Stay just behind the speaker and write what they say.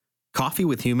Coffee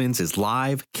with Humans is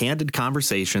live, candid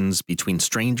conversations between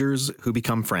strangers who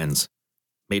become friends,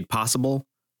 made possible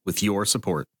with your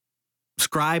support.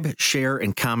 Subscribe, share,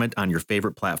 and comment on your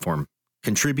favorite platform.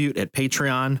 Contribute at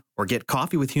Patreon or get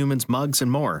Coffee with Humans mugs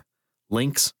and more.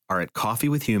 Links are at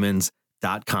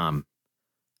coffeewithhumans.com.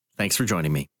 Thanks for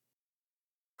joining me.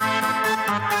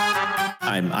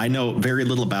 I know very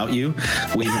little about you.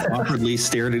 We've awkwardly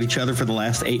stared at each other for the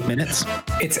last 8 minutes.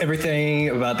 It's everything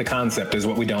about the concept is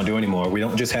what we don't do anymore. We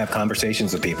don't just have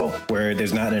conversations with people where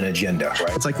there's not an agenda,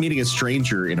 right? It's like meeting a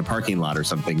stranger in a parking lot or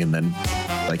something and then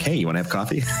like, hey, you want to have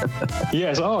coffee?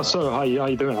 Yes. Oh, so how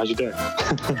you doing? How's your day?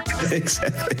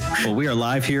 Exactly. Well, we are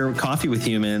live here with Coffee with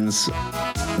Humans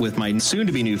with my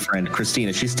soon-to-be new friend,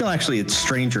 Christina. She's still actually a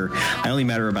stranger. I only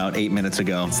met her about 8 minutes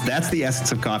ago. That's the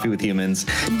essence of Coffee with Humans.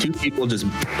 Two people just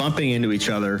bumping into each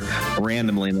other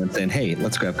randomly and then saying, hey,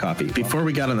 let's grab coffee. Before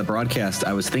we got on the broadcast,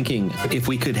 I was thinking if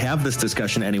we could have this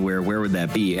discussion anywhere, where would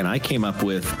that be? And I came up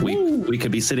with we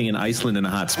could be sitting in Iceland in a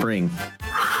hot spring.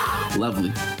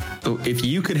 Lovely. If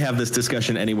you could have this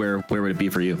discussion anywhere, where would it be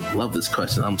for you? Love this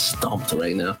question. I'm stumped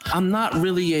right now. I'm not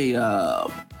really a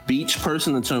beach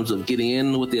person in terms of getting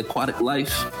in with the aquatic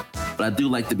life, but I do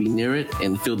like to be near it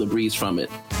and feel the breeze from it.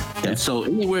 Okay. And so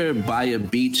anywhere by a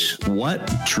beach.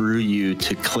 What drew you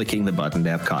to clicking the button to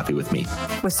have coffee with me?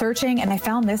 Was searching and I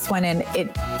found this one and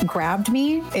it grabbed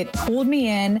me, it pulled me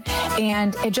in,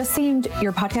 and it just seemed,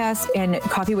 your podcast and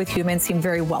Coffee with Humans seemed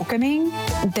very welcoming,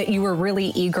 that you were really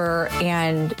eager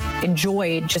and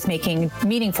enjoyed just making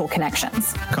meaningful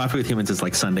connections. Coffee with Humans is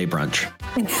like Sunday brunch.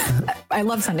 I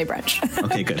love Sunday brunch.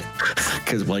 Okay, good.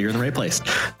 Because, well, you're in the right place.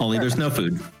 Only there's no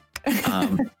food.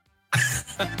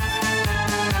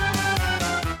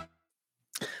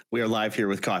 We are live here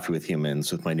with Coffee with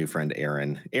Humans with my new friend,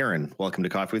 Aaron. Aaron, welcome to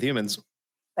Coffee with Humans.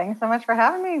 Thanks so much for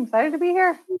having me. I'm excited to be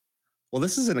here. Well,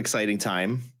 this is an exciting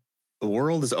time. The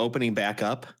world is opening back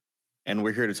up, and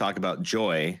we're here to talk about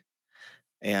joy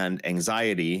and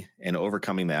anxiety and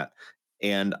overcoming that.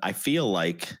 And I feel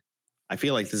like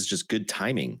this is just good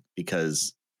timing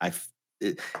because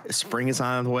spring is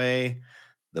on the way.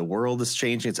 The world is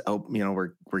changing. It's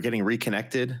we're getting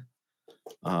reconnected.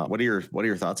 What are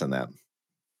your thoughts on that?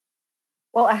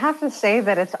 Well, I have to say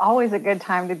that it's always a good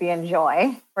time to be in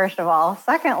joy, first of all.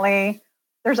 Secondly,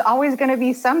 there's always going to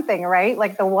be something, right?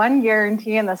 Like the one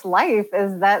guarantee in this life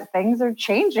is that things are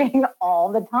changing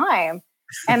all the time.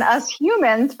 And us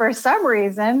humans, for some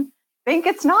reason, think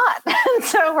it's not.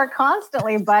 So we're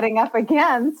constantly butting up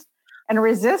against and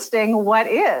resisting what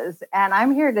is. And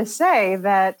I'm here to say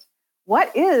that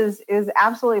what is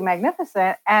absolutely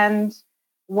magnificent. And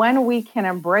when we can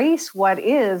embrace what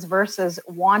is versus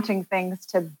wanting things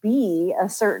to be a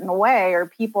certain way or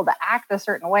people to act a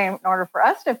certain way in order for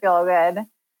us to feel good,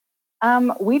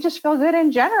 we just feel good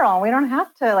in general. We don't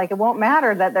have to, it won't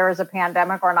matter that there is a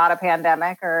pandemic or not a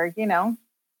pandemic or,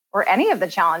 or any of the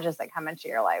challenges that come into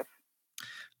your life.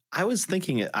 I was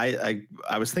thinking, I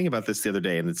was thinking about this the other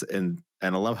day, and I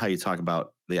love how you talk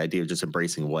about the idea of just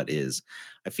embracing what is.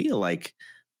 I feel like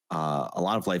a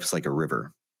lot of life is like a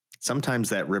river. Sometimes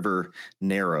that river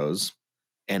narrows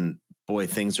and boy,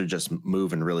 things are just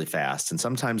moving really fast. And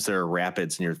sometimes there are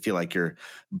rapids and you feel like you're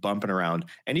bumping around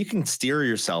and you can steer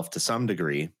yourself to some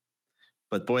degree,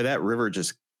 but boy, that river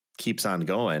just keeps on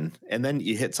going. And then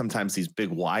you hit sometimes these big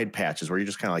wide patches where you're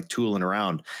just kind of like tooling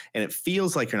around and it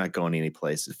feels like you're not going any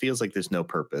place. It feels like there's no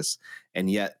purpose. And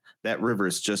yet that river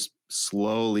is just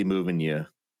slowly moving you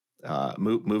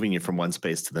from one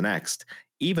space to the next,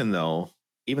 even though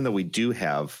we do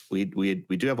have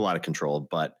a lot of control,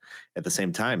 but at the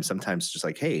same time, sometimes it's just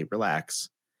like, hey, relax,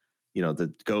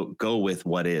 go with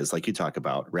what is, like you talk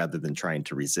about, rather than trying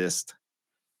to resist,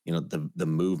 the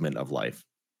movement of life.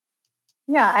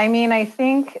 Yeah, I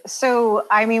think so.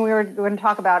 We were going to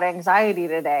talk about anxiety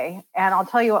today, and I'll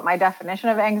tell you what my definition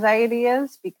of anxiety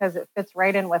is because it fits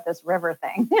right in with this river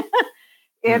thing.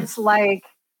 It's like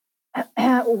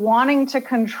wanting to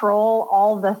control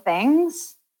all the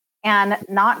things. And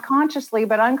not consciously,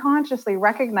 but unconsciously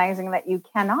recognizing that you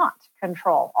cannot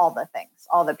control all the things,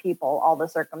 all the people, all the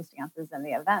circumstances and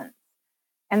the events.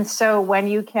 And so when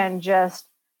you can just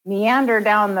meander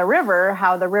down the river,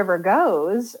 how the river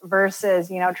goes versus,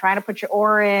 trying to put your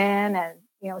oar in and,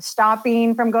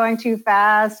 stopping from going too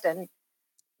fast. And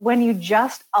when you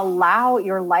just allow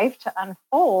your life to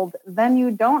unfold, then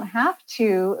you don't have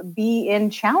to be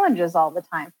in challenges all the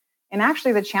time. And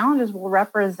actually the challenges will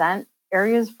represent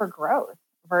areas for growth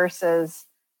versus,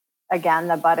 again,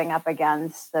 the butting up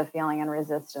against the feeling and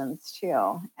resistance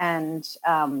too. And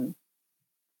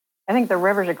I think the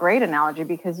river's a great analogy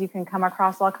because you can come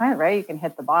across all kinds, right? You can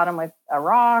hit the bottom with a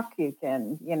rock. You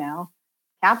can,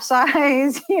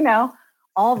 capsize,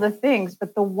 all the things.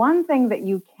 But the one thing that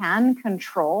you can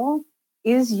control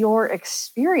is your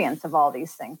experience of all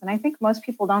these things. And I think most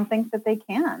people don't think that they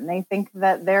can. They think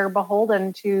that they're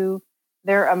beholden to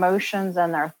their emotions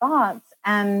and their thoughts.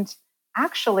 And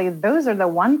actually, those are the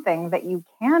one thing that you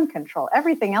can control.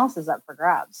 Everything else is up for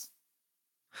grabs.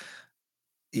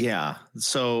 Yeah.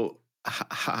 So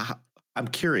I'm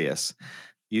curious.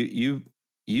 You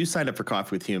signed up for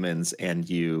Coffee with Humans and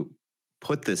you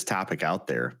put this topic out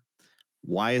there.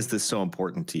 Why is this so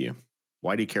important to you?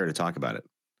 Why do you care to talk about it?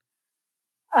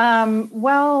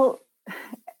 Well,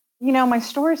 my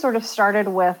story sort of started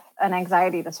with an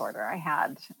anxiety disorder I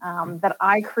had that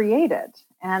I created.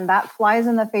 And that flies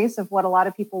in the face of what a lot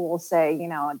of people will say,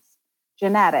 it's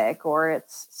genetic or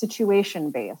it's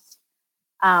situation based.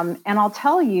 And I'll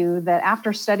tell you that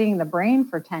after studying the brain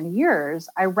for 10 years,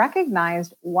 I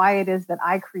recognized why it is that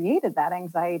I created that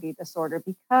anxiety disorder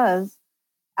because,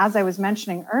 as I was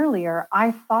mentioning earlier,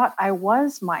 I thought I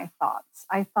was my thoughts.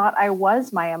 I thought I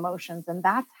was my emotions. And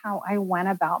that's how I went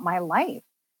about my life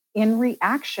in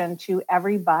reaction to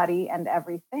everybody and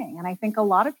everything. And I think a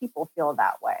lot of people feel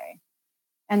that way.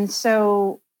 And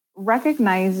so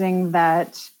recognizing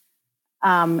that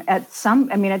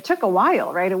it took a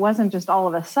while, right? It wasn't just all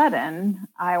of a sudden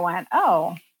I went,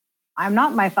 oh, I'm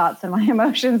not my thoughts and my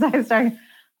emotions.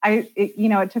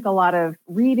 It took a lot of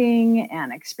reading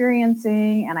and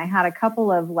experiencing, and I had a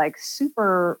couple of like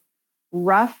super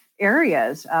rough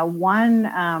areas.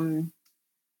 One,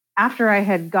 after I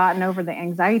had gotten over the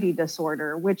anxiety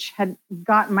disorder, which had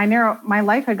gotten my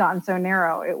life had gotten so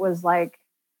narrow. It was like,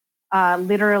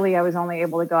 literally I was only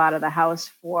able to go out of the house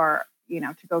for,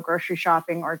 to go grocery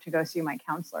shopping or to go see my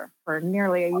counselor for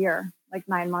nearly a year, like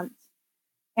 9 months.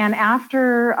 And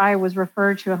after I was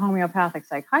referred to a homeopathic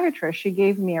psychiatrist, she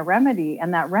gave me a remedy,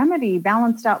 and that remedy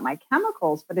balanced out my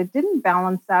chemicals, but it didn't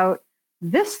balance out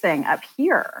this thing up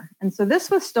here. And so this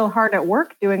was still hard at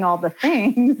work doing all the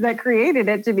things that created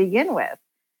it to begin with.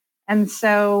 And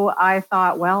so I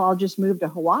thought, well, I'll just move to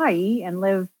Hawaii and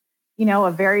live,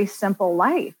 a very simple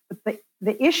life. But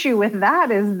the issue with that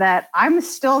is that I'm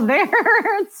still there.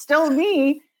 It's still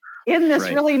me in this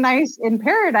really nice in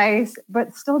paradise,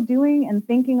 but still doing and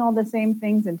thinking all the same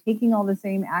things and taking all the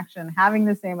same action, having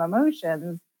the same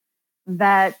emotions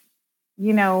that,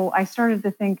 I started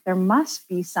to think there must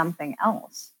be something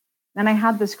else. Then I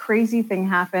had this crazy thing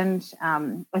happen.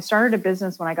 I started a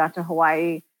business when I got to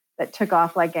Hawaii that took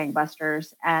off like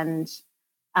gangbusters. And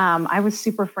I was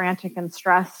super frantic and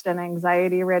stressed and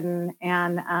anxiety ridden.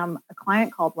 And a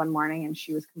client called one morning and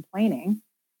she was complaining.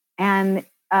 And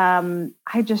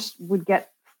I just would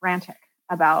get frantic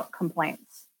about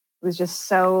complaints. It was just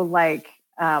so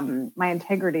my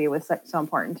integrity was so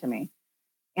important to me.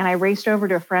 And I raced over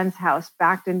to a friend's house,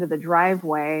 backed into the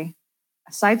driveway,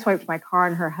 sideswiped my car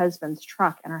in her husband's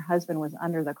truck, and her husband was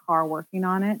under the car working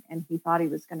on it. And he thought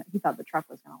the truck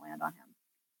was going to land on him.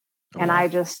 Oh, and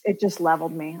wow. It just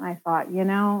leveled me. And I thought,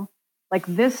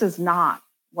 this is not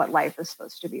what life is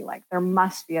supposed to be like. There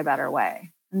must be a better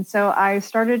way. And so I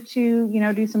started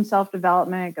to, do some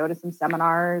self-development, go to some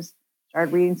seminars,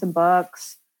 started reading some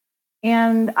books.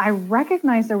 And I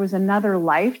recognized there was another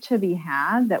life to be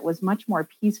had that was much more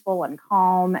peaceful and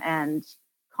calm and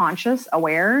conscious,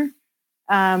 aware.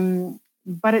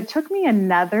 But it took me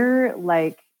another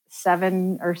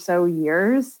 7 or so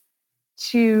years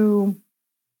to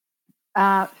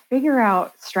figure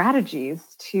out strategies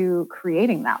to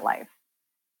creating that life.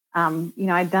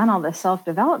 I'd done all this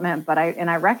self-development, but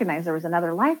I recognized there was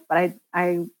another life, but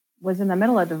I was in the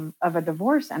middle of a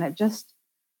divorce, and it just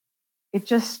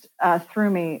threw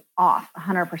me off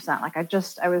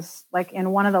 100%. I was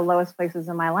in one of the lowest places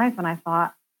in my life. And I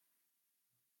thought,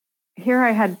 here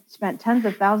I had spent tens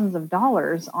of thousands of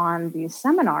dollars on these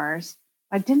seminars.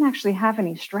 I didn't actually have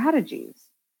any strategies.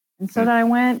 And so then I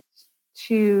went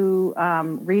to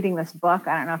reading this book.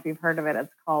 I don't know if you've heard of it.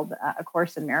 It's called A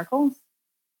Course in Miracles.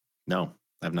 No,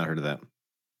 I've not heard of that.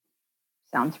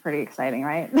 Sounds pretty exciting,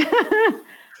 right?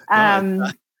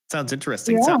 Sounds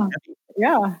interesting.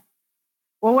 Yeah.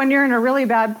 Well, when you're in a really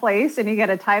bad place and you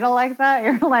get a title like that,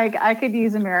 you're like, I could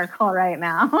use a miracle right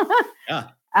now. Yeah.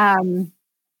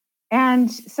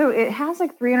 And so it has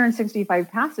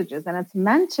 365 passages, and it's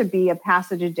meant to be a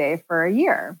passage a day for a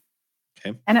year.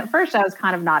 Okay. And at first I was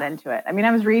kind of not into it. I mean,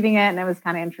 I was reading it and it was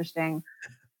kind of interesting,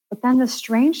 but then the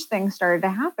strange thing started to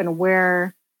happen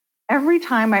where every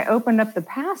time I opened up the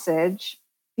passage,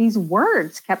 these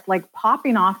words kept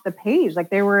popping off the page,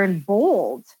 they were in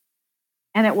bold.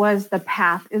 And it was, the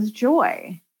path is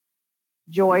joy.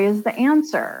 Joy is the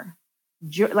answer.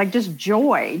 like just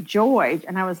joy.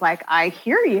 And I was like, I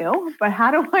hear you, but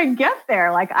how do I get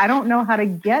there? Like, I don't know how to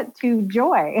get to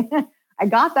joy. I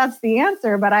got that's the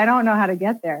answer, but I don't know how to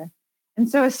get there. And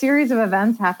so a series of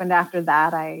events happened after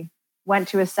that. I went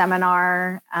to a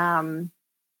seminar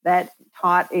that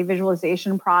taught a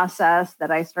visualization process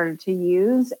that I started to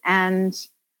use, and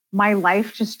my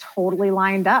life just totally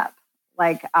lined up.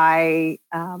 Like my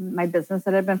business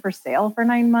that had been for sale for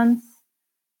 9 months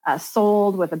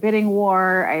sold with a bidding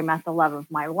war. I met the love of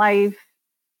my life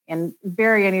in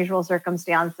very unusual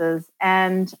circumstances,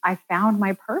 and I found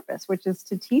my purpose, which is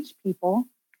to teach people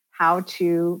how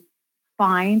to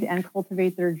find and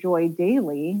cultivate their joy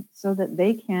daily so that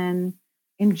they can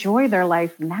enjoy their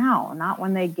life now, not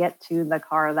when they get to the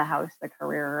car, the house, the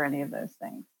career, or any of those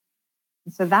things.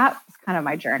 And so that was kind of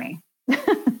my journey.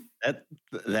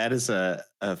 That is a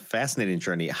fascinating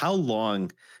journey. How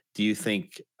long do you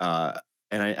think, and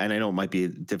I know it might be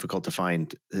difficult to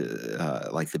find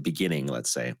like the beginning,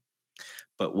 let's say,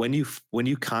 but when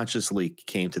you consciously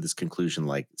came to this conclusion,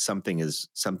 like something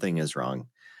is wrong,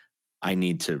 I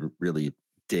need to really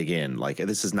dig in. Like,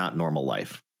 this is not normal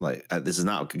life. Like, this is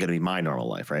not going to be my normal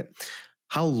life, right?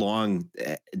 How long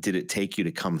did it take you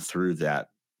to come through that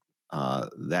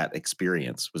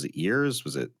experience? Was it years?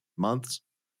 Was it months?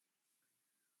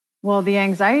 Well, the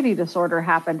anxiety disorder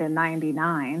happened in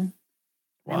 99.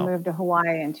 Wow. I moved to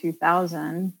Hawaii in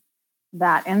 2000.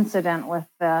 That incident with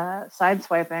the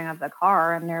sideswiping of the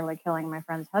car and nearly killing my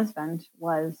friend's husband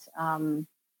was 10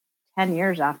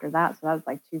 years after that. So that was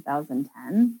like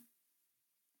 2010.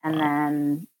 And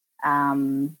then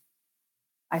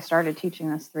I started teaching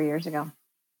this 3 years ago.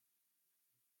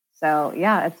 So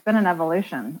yeah, it's been an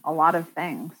evolution, a lot of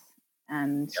things.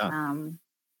 And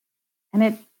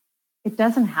it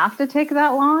doesn't have to take that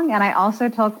long. And I also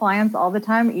tell clients all the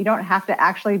time, you don't have to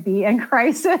actually be in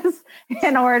crisis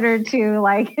in order to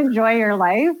like enjoy your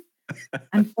life.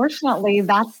 Unfortunately,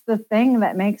 that's the thing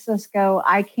that makes us go,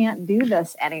 I can't do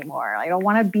this anymore. I don't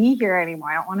want to be here anymore.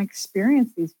 I don't want to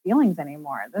experience these feelings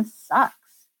anymore. This sucks.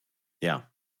 Yeah.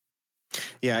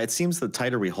 Yeah. It seems the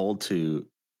tighter we hold to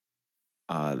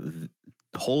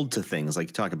things, like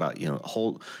you talk about,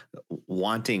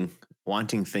 wanting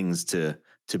things to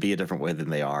be a different way than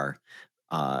they are.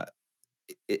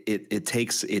 It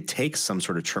takes some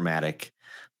sort of traumatic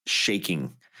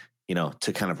shaking,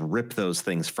 to kind of rip those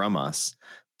things from us,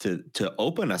 to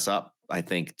open us up, I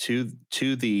think, to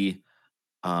the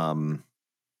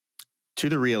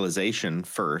realization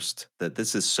first that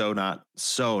this is so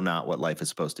not what life is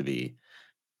supposed to be.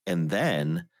 And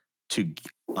then to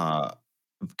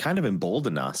kind of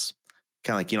embolden us,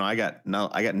 kind of like, I got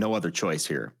no other choice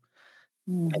here.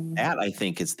 Mm-hmm. And that, I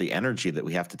think, is the energy that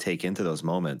we have to take into those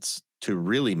moments to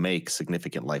really make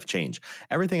significant life change.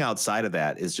 Everything outside of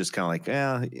that is just kind of like,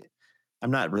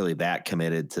 I'm not really that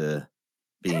committed to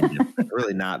being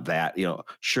really not that,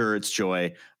 sure, it's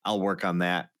joy. I'll work on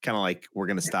that. Kind of like we're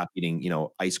going to stop eating,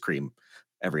 ice cream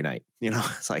every night.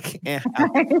 It's like,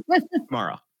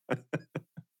 tomorrow.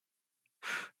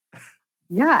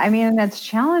 Yeah. I mean, that's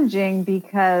challenging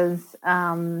because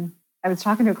I was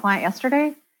talking to a client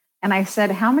yesterday and I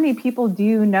said, how many people do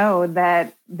you know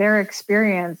that their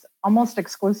experience almost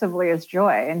exclusively is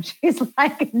joy? And she's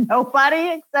like,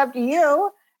 nobody except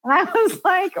you. And I was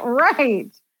like, right.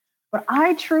 But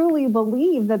I truly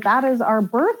believe that is our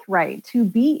birthright, to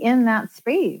be in that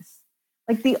space.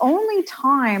 Like, the only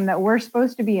time that we're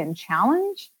supposed to be in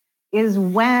challenge is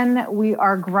when we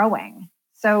are growing.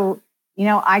 So,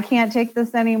 I can't take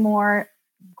this anymore.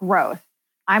 Growth.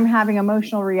 I'm having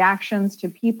emotional reactions to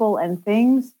people and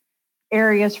things,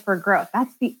 areas for growth.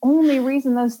 That's the only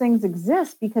reason those things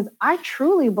exist, because I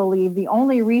truly believe the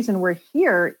only reason we're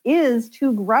here is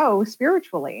to grow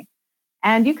spiritually.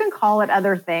 And you can call it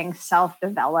other things,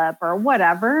 self-develop or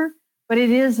whatever, but it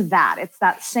is that. It's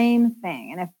that same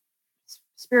thing. And if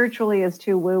spiritually is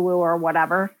too woo-woo or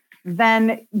whatever,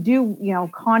 then do,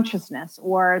 consciousness,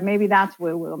 or maybe that's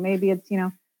woo-woo. Maybe it's,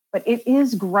 but it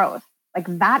is growth. Like,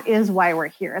 that is why we're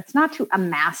here. It's not to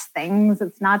amass things.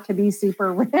 It's not to be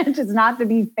super rich. It's not to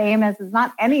be famous. It's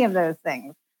not any of those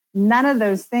things. None of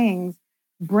those things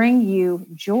bring you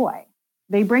joy.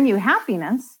 They bring you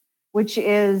happiness, which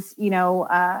is,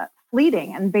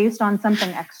 fleeting and based on something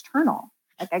external.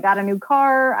 Like, I got a new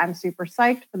car. I'm super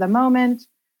psyched for the moment,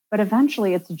 but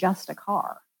eventually it's just a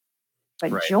car.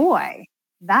 But right. Joy,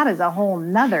 that is a whole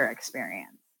nother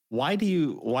experience. Why do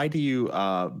you,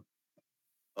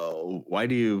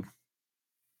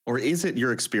 or is it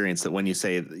your experience that when you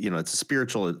say, it's a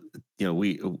spiritual,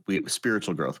 we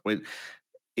spiritual growth,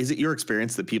 is it your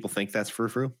experience that people think that's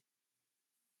frou-frou?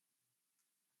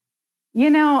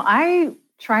 I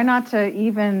try not to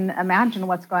even imagine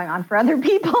what's going on for other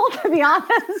people, to be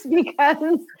honest,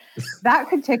 because that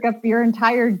could take up your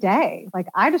entire day. Like,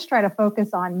 I just try to focus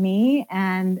on me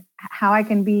and how I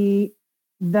can be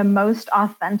the most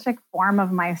authentic form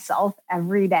of myself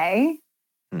every day.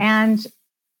 And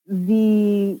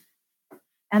the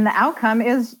outcome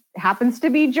happens to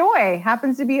be joy,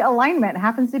 happens to be alignment,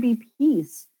 happens to be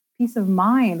peace of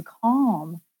mind,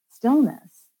 calm,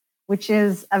 stillness, which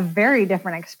is a very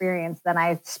different experience than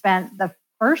I spent the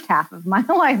first half of my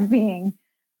life being,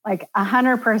 like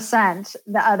 100%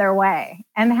 the other way.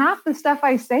 And half the stuff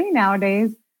I say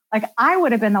nowadays, like, I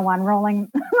would have been the one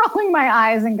rolling my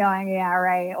eyes and going, yeah,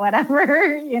 right, whatever,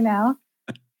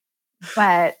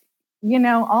 But,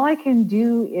 all I can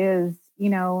do is,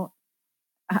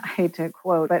 I hate to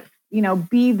quote, but,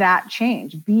 be that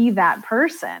change, be that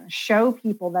person, show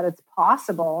people that it's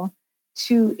possible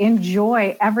to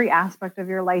enjoy every aspect of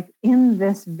your life in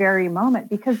this very moment,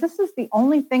 because this is the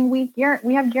only thing we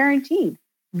have guaranteed,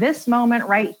 this moment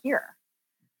right here.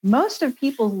 Most of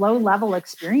people's low level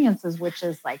experiences, which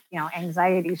is like,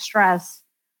 anxiety, stress,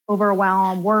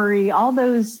 overwhelm, worry, all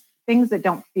those things that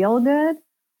don't feel good,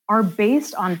 are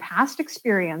based on past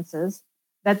experiences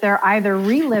that they're either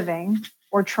reliving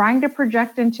or trying to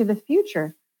project into the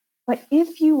future. But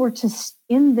if you were to,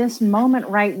 in this moment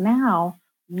right now,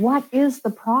 what is the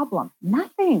problem?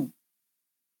 Nothing.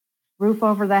 Roof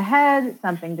over the head,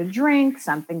 something to drink,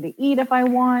 something to eat if I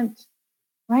want,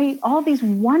 right? All these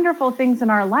wonderful things in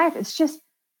our life. It's just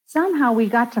somehow we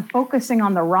got to focusing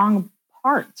on the wrong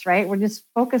parts, right? We're just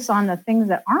focused on the things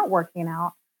that aren't working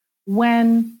out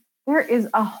when there is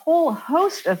a whole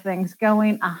host of things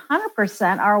going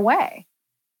 100% our way.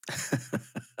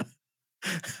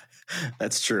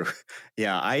 That's true.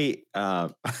 Yeah, it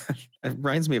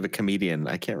reminds me of a comedian.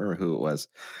 I can't remember who it was.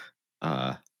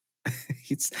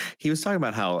 He was talking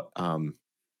about how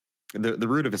the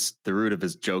root of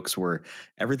his jokes were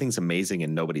everything's amazing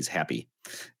and nobody's happy.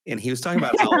 And he was talking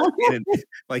about how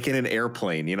in an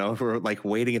airplane, we're like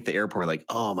waiting at the airport, like,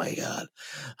 oh my God,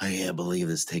 I can't believe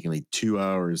this is taking me 2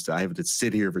 hours. I have to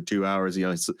sit here for 2 hours,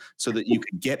 so that you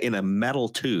could get in a metal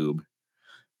tube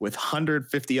with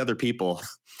 150 other people,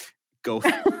 go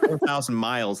 4,000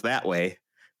 miles that way,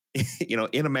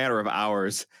 in a matter of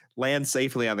hours, land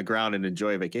safely on the ground and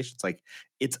enjoy a vacation. It's like,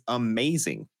 it's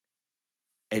amazing.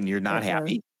 And you're not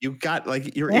happy. You've got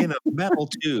you're in a metal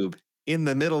tube in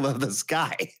the middle of the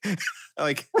sky.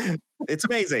 Like, it's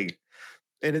amazing.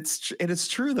 And it's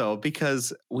true though,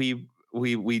 because we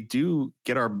do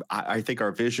get I think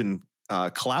our vision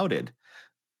clouded,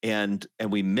 and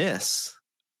we miss.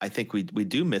 I think we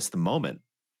do miss the moment.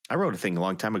 I wrote a thing a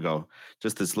long time ago,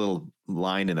 just this little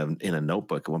line in a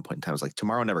notebook at one point in time. I was like,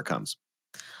 tomorrow never comes.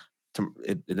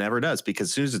 It never does, because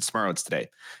as soon as it's tomorrow, it's today.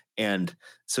 And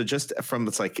so just from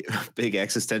this like big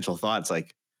existential thoughts,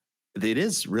 like, it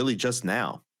is really just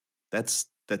now. That's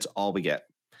all we get.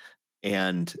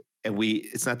 And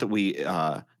it's not that we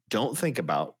don't think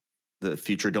about the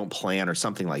future, don't plan or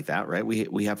something like that, right?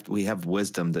 We have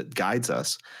wisdom that guides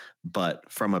us, but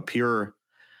from a pure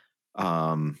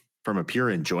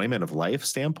enjoyment of life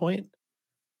standpoint,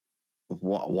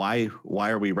 why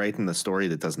are we writing the story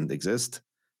that doesn't exist?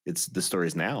 It's the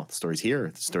story's now, the story's here,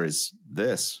 the story's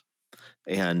this.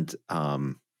 And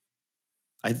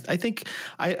I think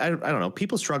I don't know,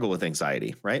 people struggle with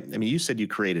anxiety, right? I mean, you said you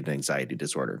created an anxiety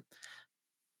disorder.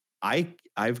 I've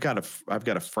got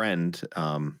a friend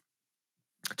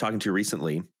talking to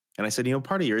recently, and I said,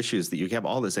 part of your issue is that you have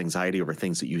all this anxiety over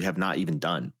things that you have not even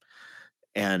done.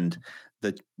 And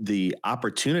the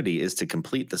opportunity is to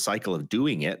complete the cycle of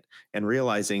doing it and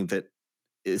realizing that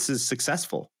this is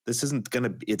successful. This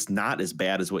it's not as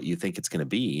bad as what you think it's going to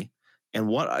be. And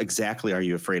what exactly are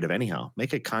you afraid of anyhow?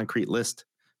 Make a concrete list,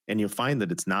 and you'll find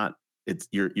that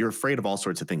you're afraid of all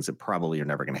sorts of things that probably are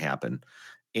never going to happen.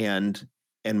 And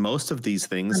most of these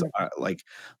things are like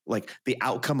the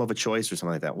outcome of a choice or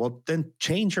something like that. Well, then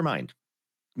change your mind,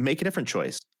 make a different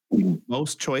choice.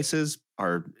 Most choices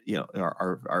are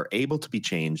able to be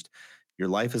changed. Your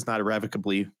life is not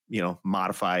irrevocably,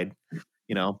 modified.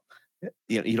 You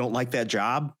don't like that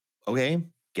job. Okay,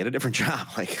 get a different job.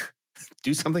 Like,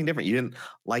 do something different. You didn't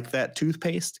like that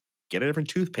toothpaste. Get a different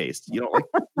toothpaste. You don't like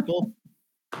people.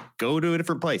 Go to a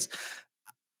different place.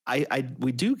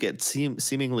 We do get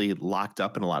seemingly locked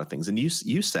up in a lot of things, and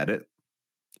you said it.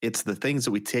 It's the things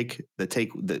that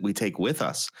we take with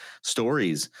us,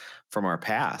 stories from our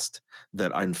past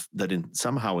that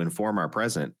somehow inform our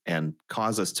present and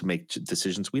cause us to make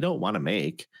decisions we don't want to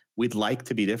make. We'd like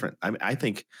to be different. I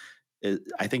think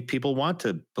people want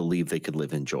to believe they could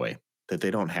live in joy, that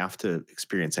they don't have to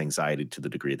experience anxiety to the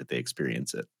degree that they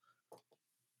experience it.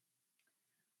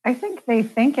 I think they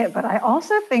think it, but I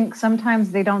also think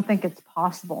sometimes they don't think it's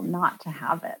possible not to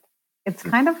have it. It's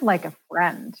kind of like a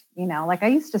friend, like I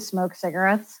used to smoke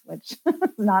cigarettes, which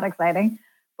is not exciting.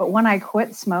 But when I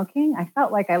quit smoking, I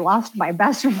felt like I lost my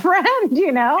best friend,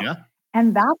 Yeah.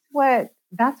 And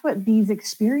that's what these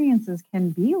experiences can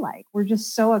be like. We're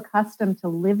just so accustomed to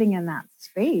living in that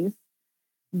space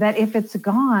that if it's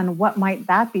gone, what might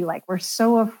that be like? We're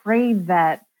so afraid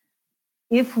that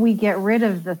if we get rid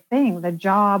of the thing, the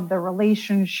job, the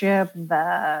relationship,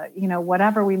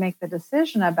 whatever we make the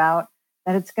decision about,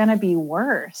 that it's going to be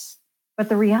worse. But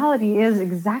the reality is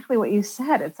exactly what you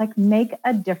said. It's like, make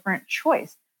a different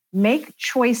choice, make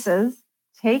choices,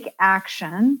 take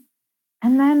action.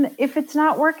 And then if it's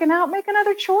not working out, make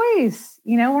another choice.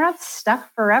 We're not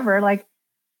stuck forever. Like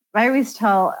I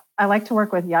like to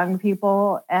work with young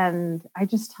people, and I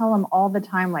just tell them all the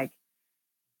time, like,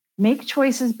 make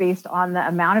choices based on the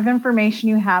amount of information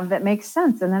you have that makes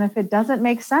sense. And then if it doesn't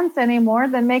make sense anymore,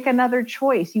 then make another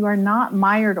choice. You are not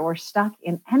mired or stuck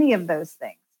in any of those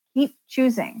things. Keep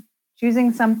choosing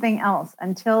something else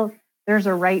until there's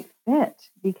a right fit,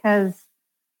 because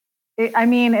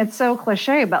it's so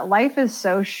cliche, but life is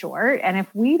so short. And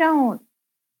if we don't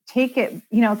take it,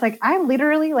 it's like,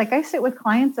 I sit with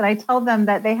clients and I tell them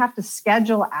that they have to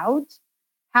schedule out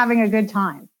having a good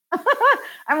time.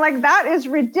 I'm like, that is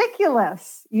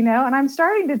ridiculous, and I'm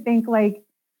starting to think, like,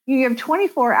 you have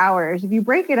 24 hours. If you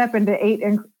break it up into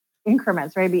 8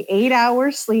 increments, right? It'd be 8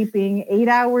 hours sleeping, 8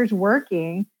 hours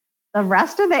working. The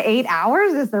rest of the 8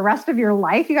 hours is the rest of your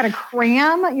life. You got to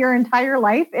cram your entire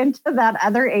life into that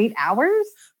other 8 hours.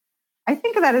 I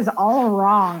think that is all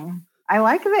wrong. I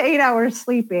like the 8 hours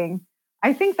sleeping.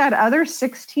 I think that other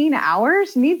 16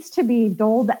 hours needs to be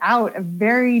doled out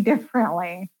very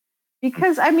differently.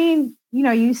 Because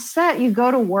you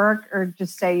go to work, or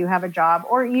just say you have a job,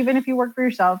 or even if you work for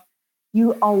yourself,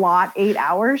 you allot 8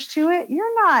 hours to it.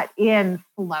 You're not in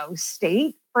flow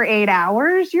state for 8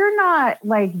 hours. You're not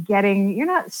you're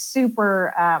not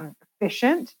super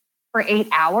efficient for 8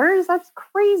 hours. That's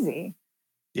crazy.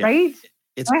 Yeah. Right?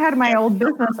 I had my old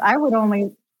business. I would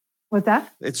only, what's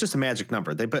that? It's just a magic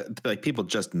number. People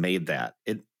just made that.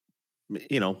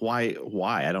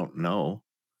 Why? I don't know.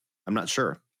 I'm not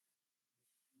sure.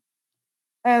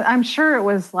 I'm sure it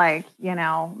was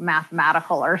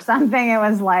mathematical or something. It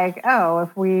was like,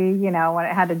 if we, when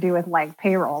it had to do with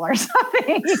payroll or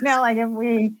something,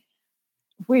 if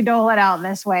we dole it out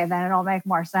this way, then it'll make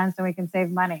more sense and we can save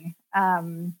money.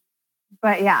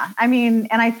 But yeah, and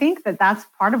I think that that's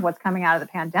part of what's coming out of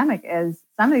the pandemic is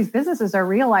some of these businesses are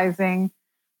realizing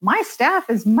my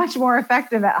staff is much more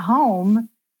effective at home,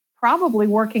 probably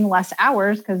working less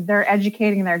hours because they're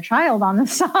educating their child on the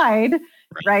side.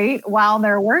 Right, while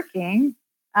they're working,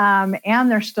 and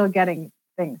they're still getting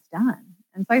things done.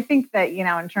 And so I think that,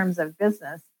 in terms of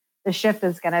business, the shift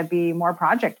is going to be more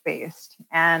project-based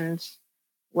and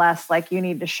less like you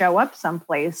need to show up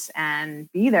someplace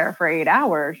and be there for 8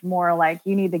 hours, more like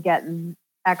you need to get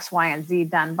X, Y, and Z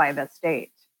done by this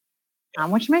date,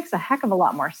 which makes a heck of a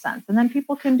lot more sense. And then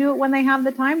people can do it when they have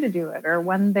the time to do it, or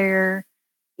when they're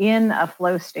in a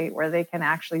flow state where they can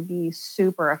actually be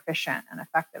super efficient and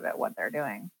effective at what they're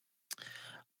doing.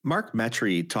 Mark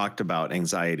Metry talked about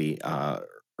anxiety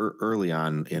early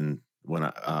on in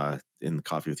the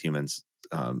Coffee with Humans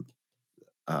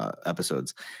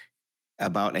episodes,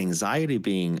 about anxiety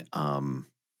being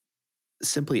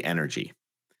simply energy.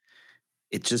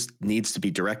 It just needs to be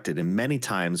directed, and many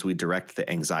times we direct the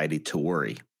anxiety to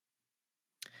worry.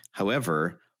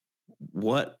 However,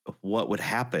 what would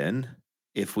happen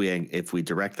if we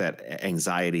direct that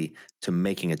anxiety to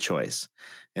making a choice?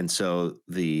 And so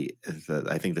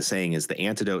I think the saying is, the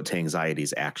antidote to anxiety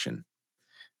is action.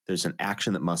 There's an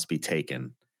action that must be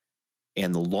taken.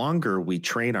 And the longer we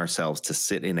train ourselves to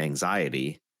sit in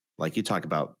anxiety, like you talked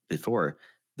about before,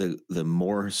 the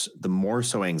more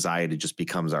so anxiety just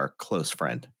becomes our close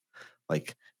friend.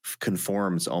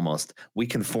 Conforms almost. We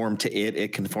conform to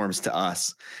it conforms to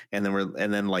us. And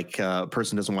then a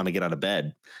person doesn't want to get out of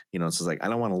bed. It's like, I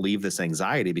don't want to leave this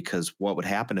anxiety, because what would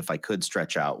happen if I could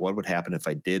stretch out? What would happen if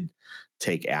I did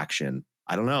take action?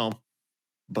 I don't know,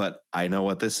 but I know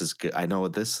what this is. I know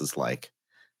what this is like.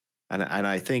 And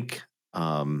I think,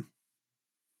 do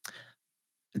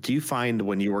you find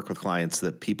when you work with clients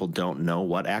that people don't know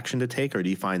what action to take, or do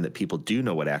you find that people do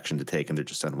know what action to take and they're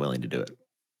just unwilling to do it?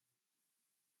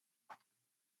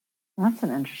 That's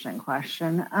an interesting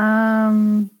question.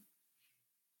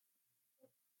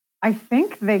 I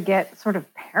think they get sort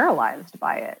of paralyzed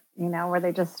by it, where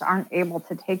they just aren't able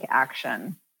to take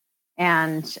action.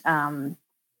 And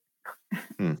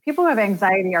people who have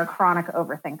anxiety are chronic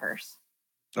overthinkers.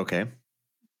 Okay.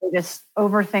 They just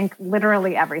overthink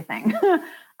literally everything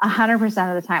 100%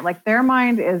 of the time. Like their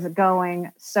mind is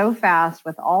going so fast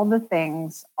with all the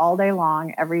things all day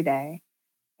long, every day.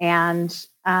 And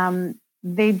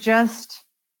they just,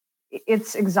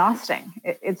 it's exhausting.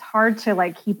 It's hard to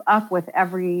like keep up with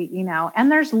every,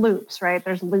 and there's loops, right?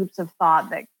 There's loops of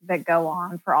thought that go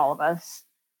on for all of us.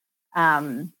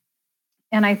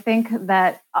 And I think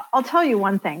that I'll tell you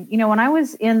one thing, when I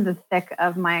was in the thick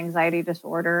of my anxiety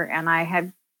disorder and I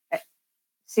had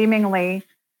seemingly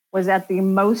was at the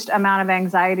most amount of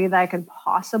anxiety that I could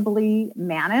possibly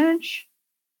manage,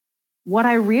 what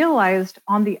I realized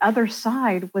on the other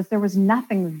side was there was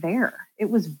nothing there. It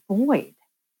was void,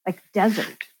 like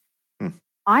desert.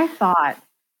 I thought,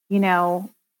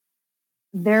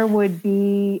 there would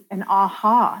be an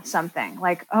aha something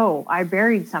like, oh, I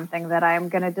buried something that I'm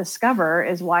going to discover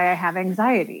is why I have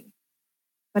anxiety.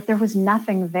 But there was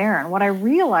nothing there. And what I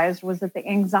realized was that the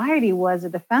anxiety was a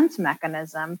defense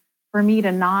mechanism for me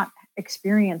to not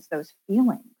experience those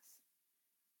feelings.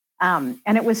 And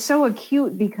it was so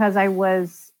acute because I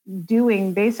was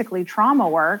doing basically trauma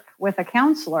work with a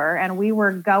counselor, and we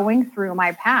were going through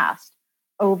my past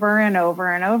over and over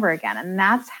and over again. And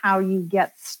that's how you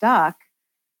get stuck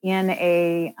in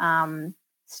a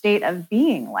state of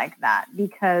being like that,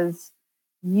 because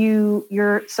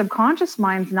your subconscious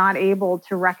mind's not able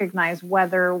to recognize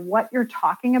whether what you're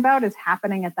talking about is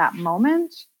happening at that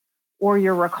moment or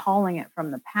you're recalling it from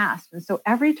the past. And so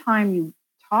every time you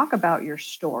talk about your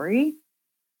story,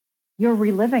 you're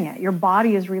reliving it. Your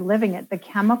body is reliving it. The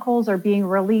chemicals are being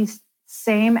released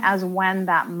same as when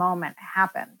that moment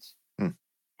happened.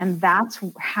 And that's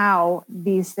how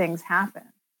these things happen.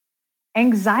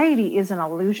 Anxiety is an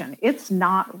illusion. It's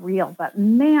not real, but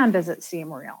man, does it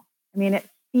seem real. I mean, it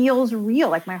feels real.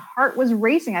 Like my heart was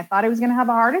racing. I thought I was going to have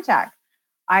a heart attack.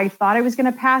 I thought I was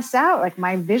going to pass out. Like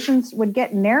my visions would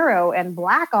get narrow and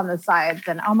black on the sides.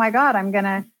 And oh my God, I'm going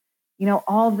to,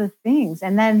 all the things.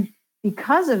 And then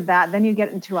because of that, then you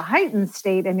get into a heightened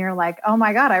state and you're like, oh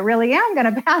my God, I really am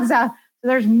going to pass out. So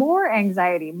there's more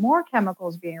anxiety, more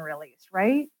chemicals being released,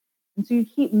 right? And so you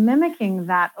keep mimicking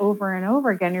that over and over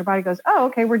again. Your body goes, oh,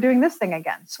 okay, we're doing this thing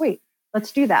again. Sweet.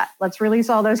 Let's do that. Let's release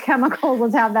all those chemicals.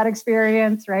 Let's have that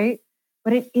experience, right?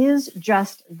 But it is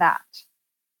just that.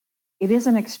 It is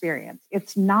an experience.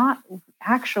 It's not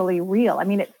actually real. I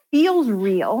mean, it feels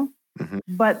real,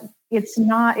 but it's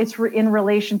not, it's in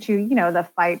relation to, the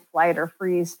fight, flight, or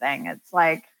freeze thing. It's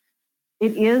like,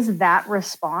 it is that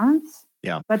response,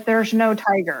 but there's no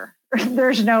tiger,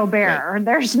 there's no bear, right.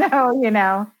 There's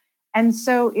no, and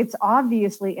so it's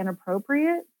obviously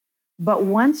inappropriate. But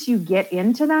once you get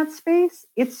into that space,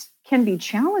 it can be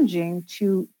challenging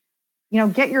to,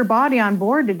 get your body on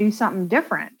board to do something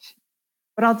different.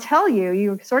 But I'll tell you,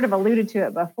 you sort of alluded to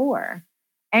it before,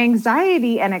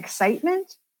 anxiety and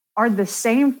excitement are the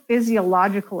same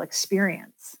physiological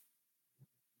experience.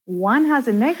 One has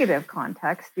a negative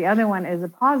context, the other one is a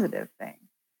positive thing.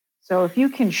 So if you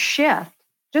can shift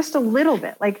just a little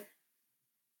bit, like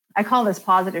I call this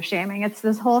positive shaming. It's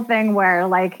this whole thing where,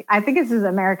 like, I think this is an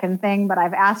American thing, but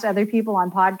I've asked other people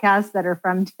on podcasts that are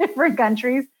from different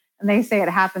countries, and they say it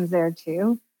happens there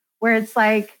too, where it's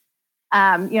like,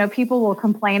 people will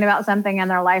complain about something in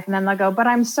their life and then they'll go, but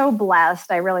I'm so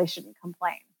blessed, I really shouldn't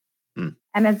complain.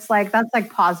 And it's like, that's like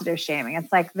positive shaming.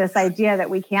 It's like this idea that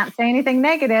we can't say anything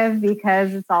negative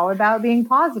because it's all about being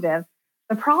positive.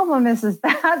 The problem is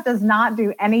that does not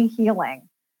do any healing.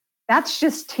 That's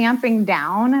just tamping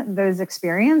down those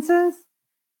experiences.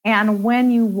 And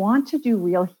when you want to do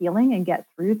real healing and get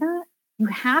through that, you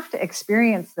have to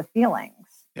experience the feelings.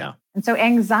 Yeah. And so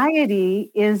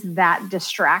anxiety is that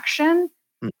distraction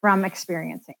from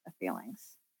experiencing the feelings.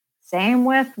 Same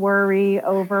with worry,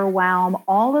 overwhelm,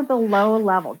 all of the low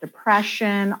level,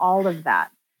 depression, all of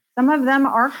that. Some of them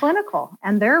are clinical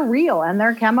and they're real and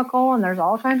they're chemical and there's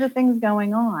all kinds of things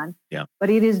going on. Yeah. But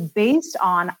it is based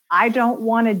on, I don't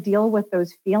want to deal with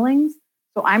those feelings.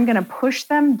 So I'm going to push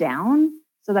them down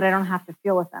so that I don't have to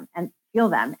feel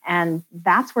them. And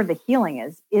that's where the healing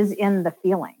is in the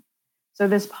feeling. So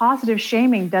this positive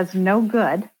shaming does no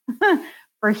good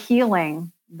for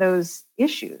healing those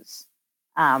issues.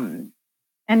 And,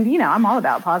 I'm all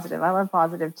about positive. I love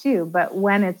positive too, but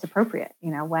when it's appropriate,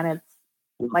 when it's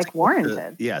like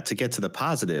warranted. To get to the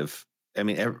positive, I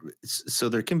mean, so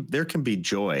there can be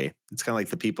joy. It's kind of like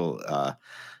the people,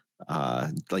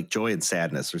 like joy and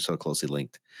sadness are so closely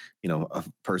linked. A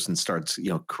person starts,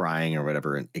 crying or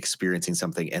whatever and experiencing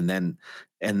something, and then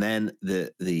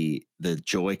the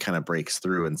joy kind of breaks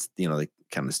through, and they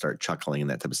kind of start chuckling and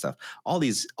that type of stuff. All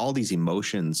these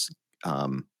emotions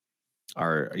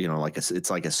like it's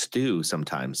like a stew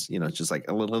sometimes, it's just like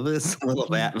a little of this, a little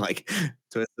of that, and like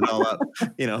twist it all up,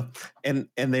 and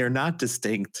they're not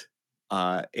distinct.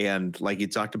 And like you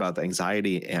talked about, the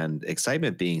anxiety and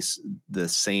excitement being the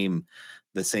same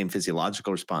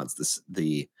physiological response.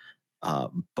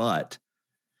 But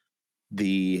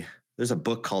there's a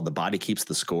book called The Body Keeps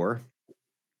the Score.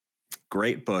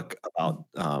 Great book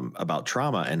about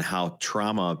trauma and how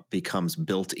trauma becomes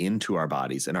built into our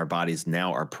bodies, and our bodies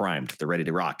now are primed; they're ready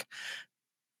to rock.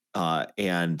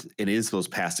 And it is those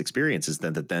past experiences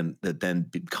that then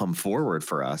come forward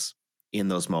for us in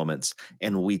those moments,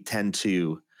 and we tend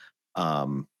to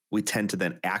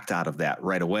then act out of that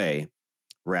right away,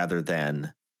 rather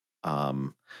than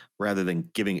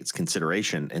giving its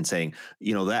consideration and saying,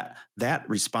 that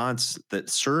response that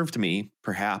served me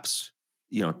perhaps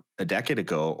a decade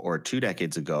ago or 2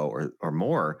 decades ago or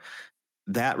more,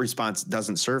 that response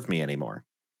doesn't serve me anymore,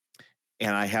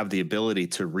 and I have the ability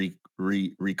to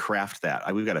recraft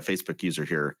that. We've got a Facebook user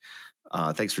here.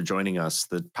 Thanks for joining us.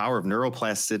 The power of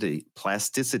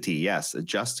plasticity. Yes,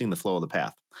 adjusting the flow of the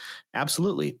path.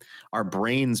 Absolutely. Our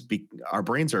brains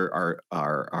are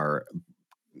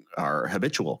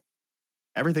habitual.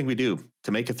 Everything we do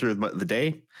to make it through the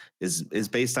day is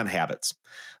based on habits,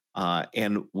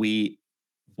 and we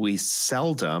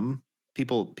seldom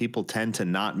people tend to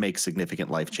not make significant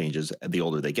life changes the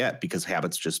older they get, because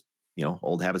habits just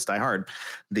old habits die hard.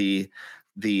 The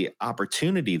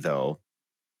opportunity, though,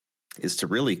 is to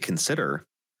really consider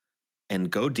and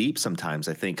go deep sometimes,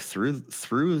 I think,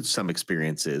 through some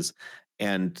experiences,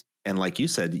 and like you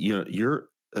said,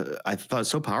 I thought it was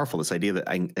so powerful, this idea that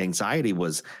anxiety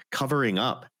was covering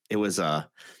up. It was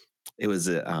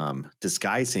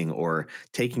disguising or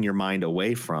taking your mind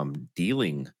away from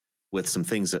dealing with some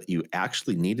things that you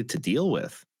actually needed to deal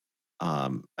with.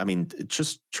 It's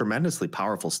just tremendously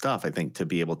powerful stuff, I think, to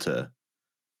be able to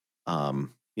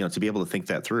think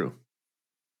that through.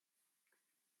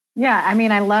 Yeah,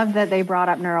 I love that they brought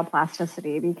up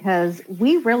neuroplasticity, because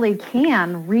we really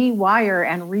can rewire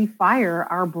and refire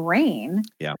our brain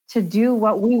to do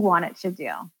what we want it to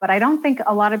do. But I don't think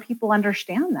a lot of people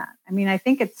understand that. I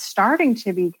think it's starting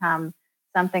to become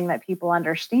something that people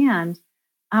understand.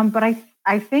 But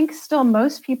I think still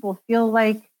most people feel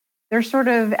like they're sort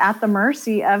of at the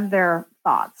mercy of their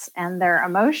thoughts and their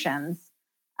emotions,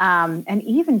 and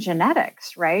even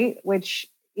genetics, right? Which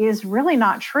is really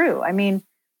not true.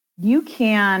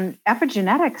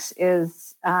 Epigenetics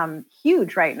is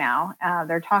huge right now.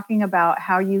 They're talking about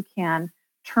how you can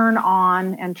turn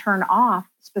on and turn off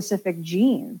specific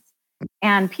genes.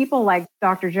 And people like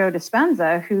Dr. Joe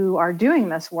Dispenza, who are doing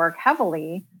this work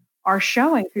heavily, are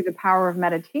showing through the power of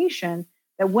meditation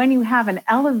that when you have an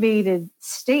elevated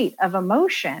state of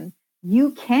emotion,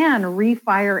 you can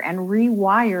refire and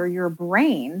rewire your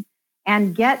brain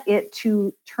and get it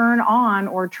to turn on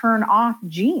or turn off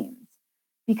genes.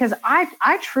 Because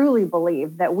I truly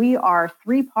believe that we are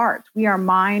 3 parts. We are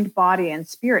mind, body, and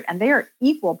spirit, and they are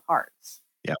equal parts.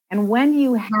 Yeah. And when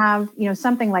you have,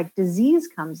 something like disease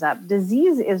comes up,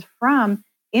 disease is from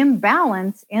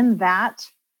imbalance in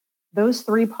those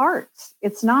 3 parts.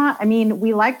 It's not,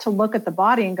 we like to look at the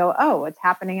body and go, oh, it's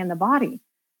happening in the body.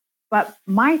 But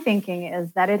my thinking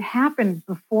is that it happened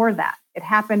before that. It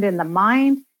happened in the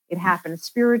mind, it happened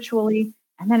spiritually,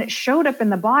 and then it showed up in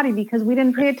the body because we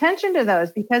didn't pay attention to those,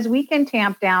 because we can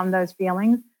tamp down those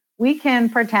feelings. We can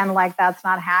pretend like that's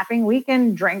not happening. We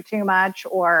can drink too much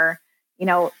or,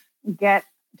 get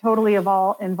totally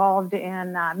involved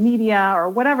in media or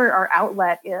whatever our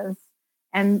outlet is,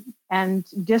 and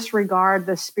disregard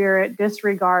the spirit,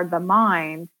 disregard the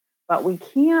mind, but we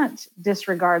can't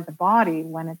disregard the body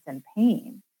when it's in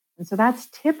pain. And so that's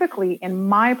typically, in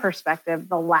my perspective,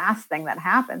 the last thing that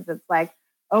happens. It's like,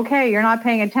 okay, you're not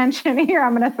paying attention here.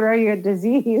 I'm going to throw you a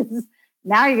disease.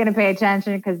 Now you're going to pay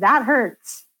attention because that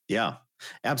hurts. Yeah,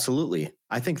 absolutely.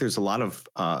 I think there's a lot of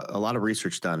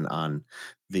research done on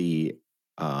the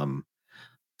how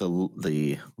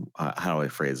do I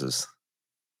phrase this?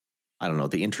 I don't know,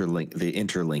 the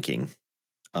interlinking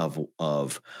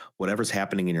of whatever's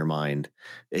happening in your mind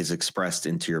is expressed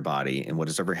into your body, and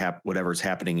whatever's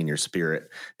happening in your spirit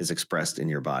is expressed in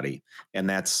your body. And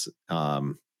that's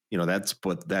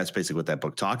that's basically what that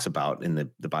book talks about in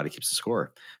the Body Keeps the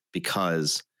Score,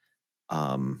 because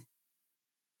all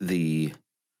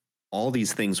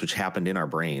these things which happened in our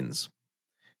brains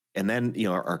and then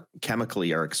are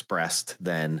chemically are expressed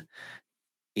then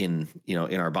in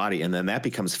our body, and then that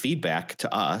becomes feedback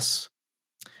to us,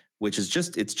 which is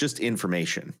just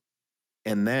information.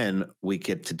 And then we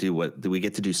get to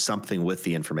do something with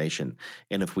the information.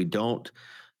 And if we don't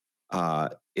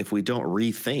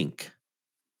rethink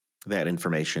that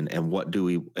information, and what do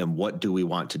we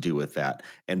want to do with that,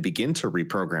 and begin to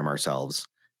reprogram ourselves,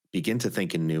 begin to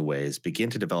think in new ways, begin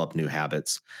to develop new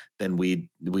habits, then we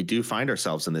do find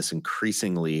ourselves in this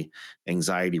increasingly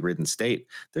anxiety-ridden state.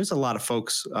 There's a lot of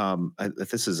folks.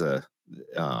 This is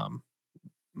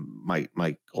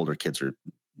my older kids are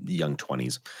young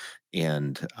 20s,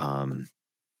 and I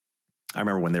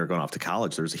remember when they were going off to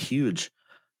college, there was a huge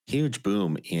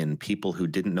boom in people who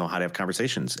didn't know how to have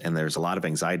conversations, and there's a lot of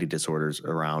anxiety disorders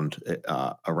around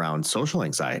social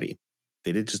anxiety.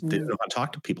 They didn't know how to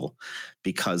talk to people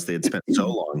because they had spent so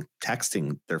long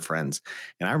texting their friends.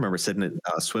 And I remember sitting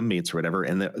at swim meets or whatever,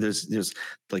 and there's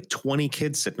like 20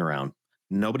 kids sitting around.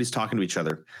 Nobody's talking to each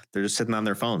other. They're just sitting on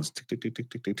their phones. Tick, tick, tick,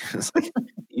 tick, tick, tick. It's like,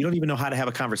 you don't even know how to have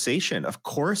a conversation. Of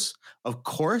course,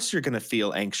 you're going to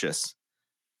feel anxious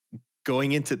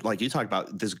going into, like you talked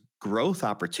about, this growth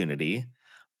opportunity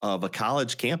of a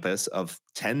college campus of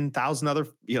 10,000 other,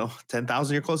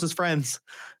 10,000 your closest friends.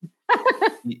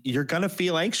 You're going to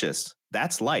feel anxious.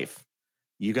 That's life.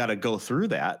 You got to go through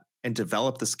that and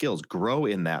develop the skills, grow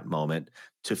in that moment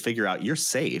to figure out you're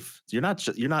safe. You're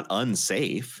not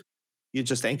unsafe. You're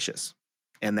just anxious.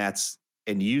 And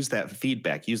use that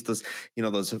feedback, use those,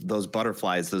 those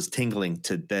butterflies, those tingling,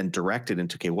 to then direct it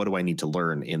into, okay, what do I need to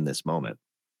learn in this moment?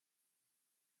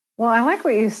 Well, I like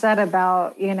what you said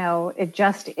about, it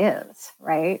just is,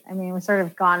 right? I mean, we've sort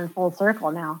of gone full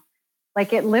circle now.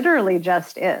 Like, it literally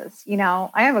just is.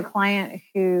 I have a client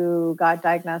who got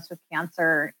diagnosed with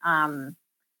cancer not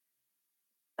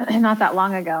that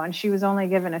long ago, and she was only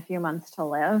given a few months to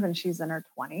live, and she's in her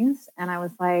 20s. And I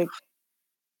was like,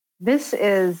 this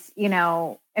is,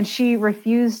 and she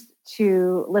refused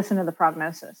to listen to the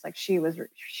prognosis. Like, she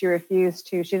refused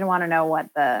to, she didn't want to know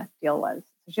what the deal was.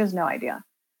 She has no idea.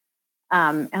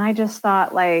 And I just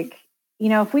thought, like,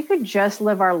 if we could just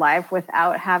live our life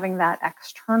without having that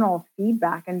external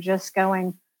feedback and just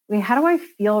going, how do I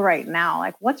feel right now?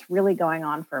 Like, what's really going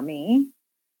on for me?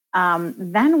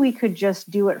 Then we could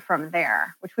just do it from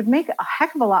there, which would make a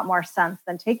heck of a lot more sense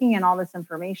than taking in all this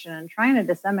information and trying to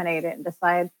disseminate it and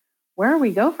decide, where do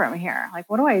we go from here? Like,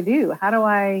 what do I do? How do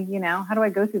I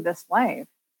go through this life?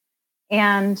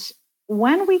 And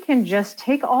when we can just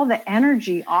take all the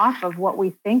energy off of what we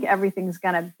think everything's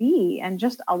going to be and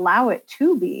just allow it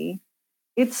to be,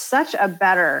 it's such a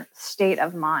better state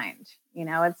of mind.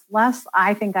 It's less,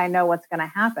 I think I know what's going to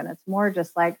happen. It's more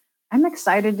just like, I'm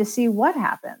excited to see what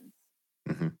happens.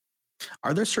 Mm-hmm.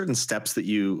 Are there certain steps that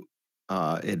you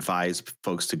advise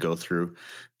folks to go through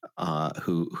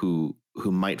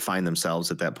who might find themselves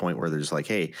at that point where they're just like,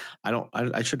 hey,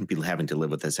 I shouldn't be having to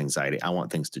live with this anxiety. I want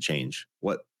things to change.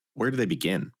 Where do they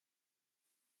begin?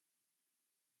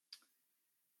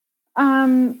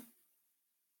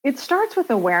 It starts with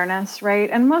awareness, right?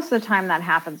 And most of the time that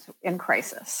happens in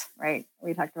crisis, right?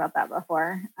 We talked about that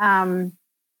before.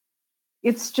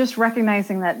 It's just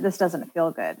recognizing that this doesn't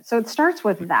feel good. So it starts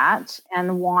with that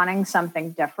and wanting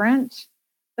something different.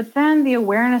 But then the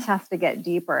awareness has to get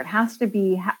deeper. It has to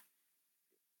be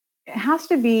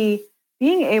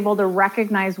being able to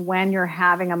recognize when you're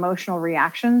having emotional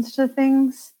reactions to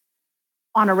things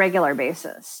on a regular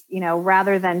basis,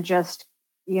 rather than just,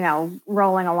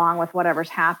 rolling along with whatever's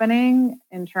happening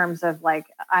in terms of like,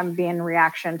 I'm being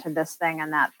reaction to this thing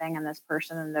and that thing and this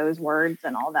person and those words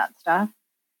and all that stuff.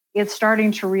 It's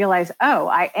starting to realize, oh,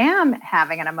 I am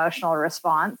having an emotional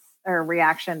response or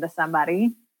reaction to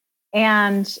somebody,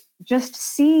 and just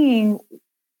seeing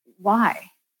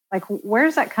why, like,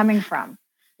 where's that coming from?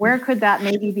 Where could that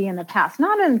maybe be in the past?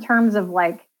 Not in terms of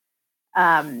like,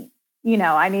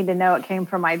 I need to know it came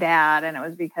from my dad and it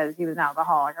was because he was an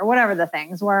alcoholic or whatever the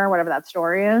things were, whatever that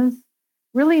story is.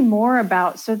 Really more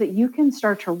about so that you can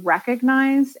start to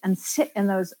recognize and sit in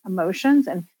those emotions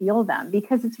and feel them,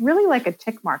 because it's really like a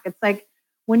tick mark. It's like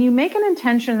when you make an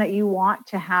intention that you want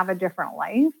to have a different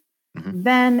life,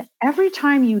 then every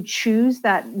time you choose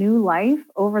that new life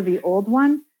over the old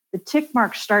one, the tick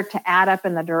marks start to add up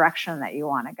in the direction that you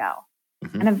want to go.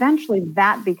 And eventually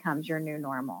that becomes your new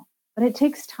normal. But it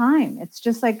takes time. It's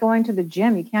just like going to the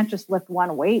gym. You can't just lift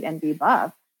one weight and be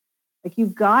buff. Like,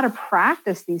 you've got to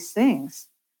practice these things.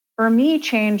 For me,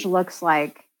 change looks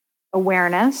like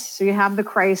awareness. So you have the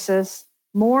crisis,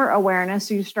 more awareness.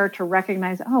 So you start to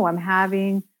recognize, oh, I'm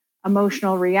having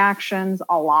emotional reactions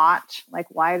a lot. Like,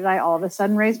 why did I all of a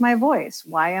sudden raise my voice?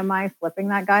 Why am I flipping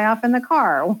that guy off in the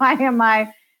car? Why am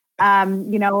I,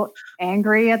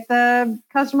 angry at the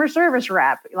customer service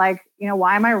rep? Like,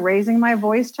 why am I raising my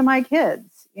voice to my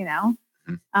kids?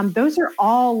 Those are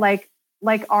all like,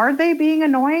 are they being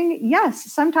annoying?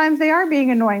 Yes, sometimes they are being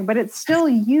annoying, but it's still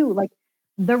you. Like,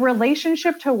 the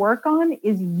relationship to work on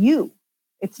is you.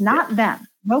 It's not them.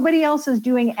 Nobody else is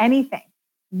doing anything.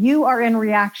 You are in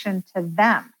reaction to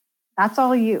them. That's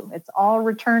all you. It's all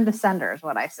return to sender is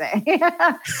what I say.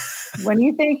 When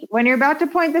you're about to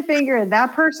point the finger,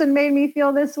 that person made me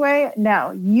feel this way.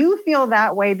 No, you feel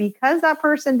that way because that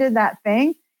person did that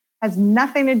thing. Has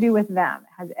nothing to do with them.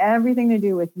 It has everything to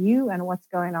do with you and what's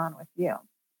going on with you.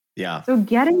 Yeah. So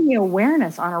getting the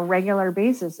awareness on a regular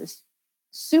basis is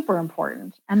super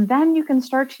important. And then you can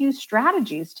start to use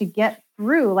strategies to get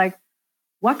through, like,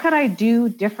 what could I do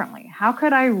differently? How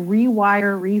could I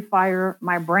refire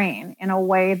my brain in a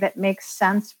way that makes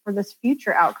sense for this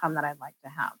future outcome that I'd like to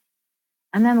have?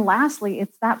 And then lastly,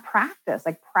 it's that practice,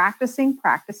 like practicing.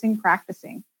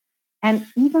 And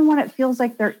even when it feels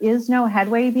like there is no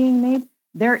headway being made,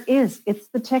 there is. It's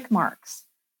the tick marks.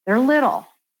 They're little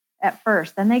at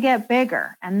first, then they get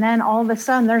bigger. And then all of a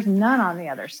sudden, there's none on the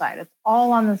other side. It's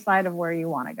all on the side of where you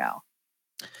want to go.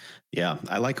 Yeah,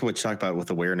 I like what you talk about with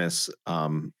awareness.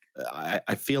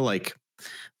 I feel like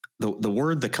the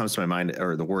word that comes to my mind,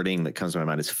 or the wording that comes to my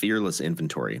mind, is fearless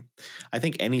inventory. I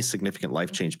think any significant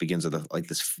life change begins with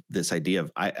this idea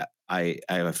of I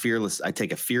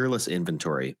take a fearless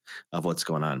inventory of what's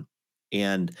going on.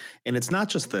 And it's not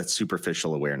just that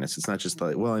superficial awareness. It's not just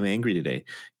like, well, I'm angry today.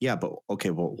 Yeah, but okay,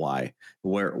 well, why?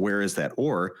 Where is that?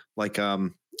 Or like,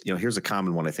 here's a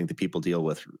common one I think that people deal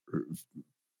with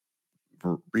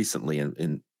recently,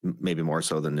 and maybe more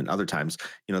so than in other times.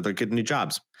 They're getting new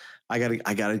jobs. I got to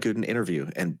get an interview,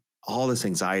 and all this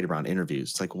anxiety around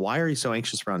interviews. It's like, why are you so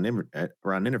anxious around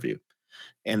interview?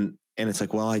 And it's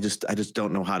like, well, I just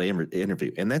don't know how to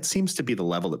interview. And that seems to be the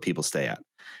level that people stay at,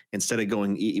 instead of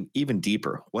going even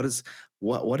deeper. What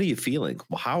are you feeling?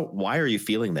 Why are you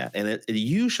feeling that? And it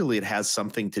usually has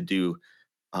something to do,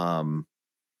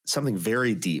 something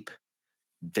very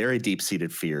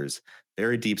deep-seated fears,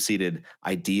 very deep-seated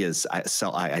ideas,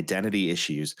 identity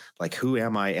issues, like, who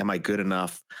am I? Am I good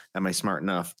enough? Am I smart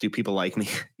enough? Do people like me?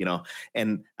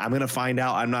 And I'm going to find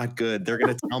out I'm not good. They're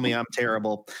going to tell me I'm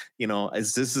terrible.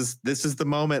 As this is the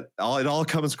moment, it all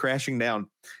comes crashing down.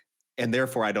 And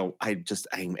therefore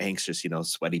I'm anxious,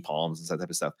 sweaty palms and that type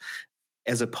of stuff.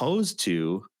 As opposed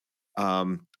to,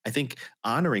 I think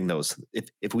honoring those,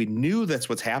 if we knew that's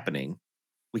what's happening,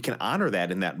 we can honor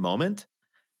that in that moment.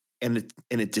 And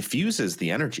it diffuses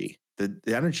the energy, the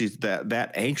energy,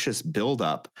 that anxious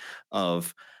buildup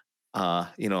of,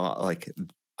 like,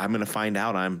 I'm going to find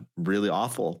out I'm really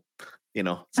awful.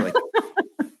 It's like,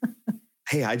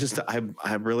 hey, I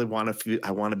really want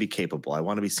to be capable. I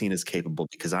want to be seen as capable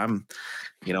because I'm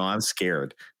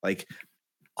scared. Like,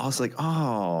 I was like,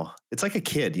 oh, it's like a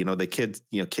kid,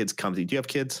 kids come to you. Do you have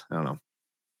kids? I don't know.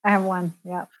 I have one.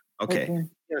 Yeah. Okay.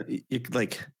 You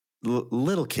like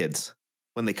little kids.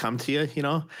 When they come to you,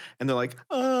 and they're like,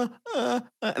 and they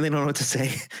don't know what to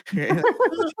say. And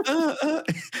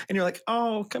you're like,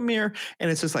 oh, come here.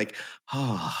 And it's just like,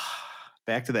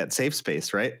 back to that safe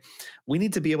space, right? We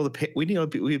need to be able to, we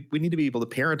need to be able to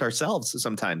parent ourselves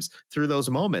sometimes through those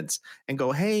moments and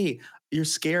go, hey, you're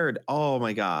scared. Oh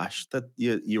my gosh, that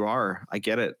you are. I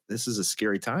get it. This is a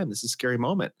scary time. This is a scary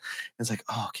moment. And it's like,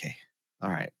 oh, okay. All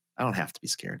right. I don't have to be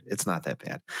scared. It's not that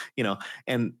bad,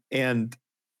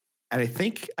 and I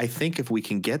think if we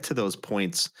can get to those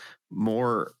points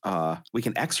more, we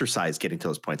can exercise getting to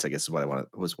those points, I guess is what I want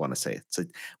to say. So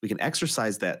we can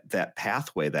exercise that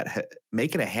pathway,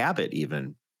 make it a habit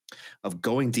even of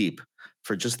going deep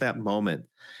for just that moment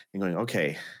and going,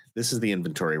 okay, this is the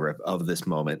inventory of this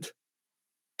moment.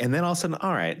 And then all of a sudden,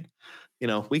 all right,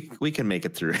 we can make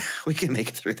it through. We can make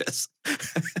it through this.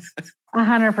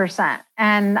 100%.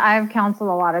 And I've counseled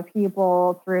a lot of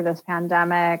people through this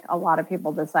pandemic. A lot of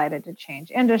people decided to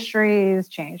change industries,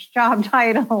 change job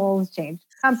titles, change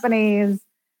companies,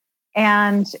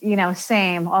 and,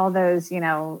 same, all those,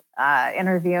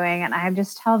 interviewing. And I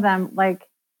just tell them, like,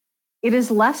 it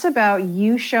is less about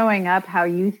you showing up how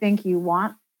you think you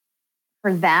want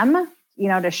for them,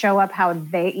 to show up how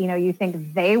they, you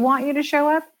think they want you to show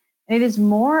up. And it is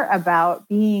more about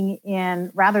being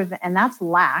in, rather than, and that's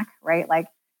lack, right? Like,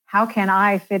 how can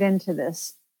I fit into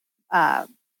this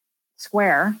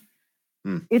square?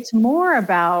 It's more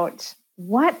about,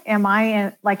 what am I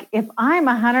in? Like, if I'm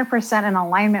 100% in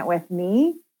alignment with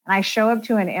me and I show up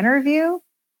to an interview,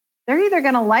 they're either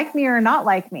going to like me or not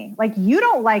like me. Like, you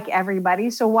don't like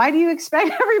everybody. So why do you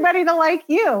expect everybody to like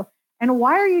you? And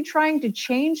why are you trying to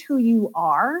change who you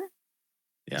are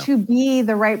to be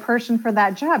the right person for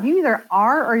that job? You either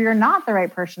are or you're not the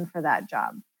right person for that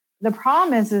job. The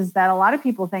problem is that a lot of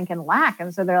people think in lack.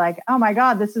 And so they're like, oh my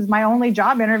God, this is my only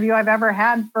job interview I've ever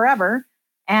had forever.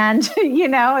 And,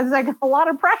 it's like a lot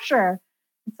of pressure.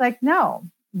 It's like, no,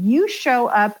 you show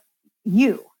up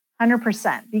you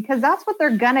 100%, because that's what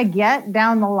they're going to get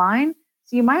down the line.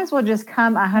 So you might as well just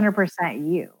come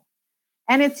 100% you.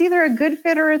 And it's either a good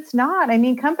fit or it's not. I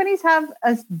mean, companies have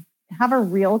a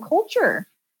real culture.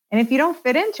 And if you don't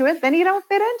fit into it, then you don't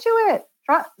fit into it.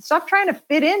 Stop trying to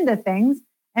fit into things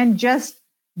and just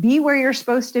be where you're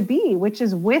supposed to be, which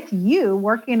is with you,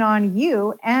 working on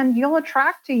you, and you'll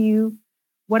attract to you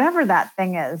whatever that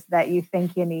thing is that you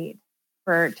think you need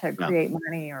to create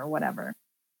money or whatever.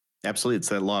 Absolutely. It's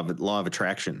that law of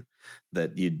attraction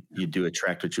that you do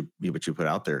attract what you put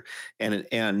out there. And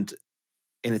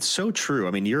it's so true.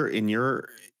 I mean, you're in your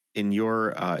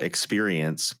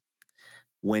experience,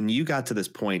 when you got to this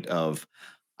point of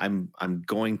I'm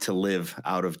going to live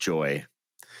out of joy,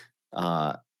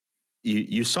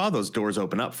 you saw those doors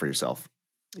open up for yourself.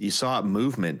 You saw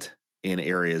movement in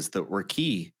areas that were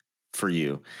key for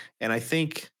you. And I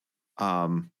think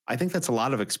that's a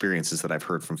lot of experiences that I've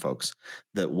heard from folks,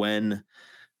 that when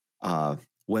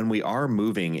we are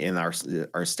moving in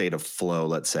our state of flow,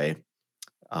 let's say,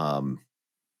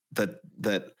 that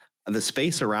the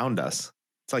space around us,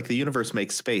 it's like the universe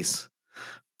makes space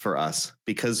for us,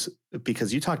 because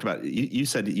you talked about, you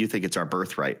said you think it's our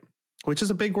birthright, which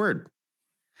is a big word.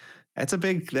 That's a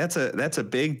big,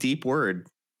 deep word.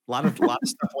 A lot of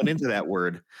stuff went into that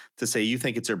word to say you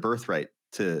think it's your birthright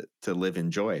to live in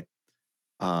joy.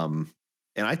 And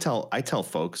I tell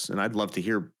folks, and I'd love to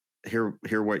hear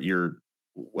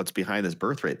what's behind this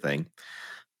birthright thing.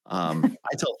 I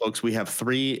tell folks we have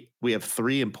three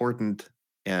important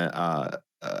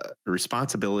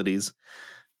responsibilities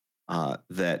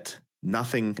that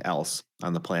nothing else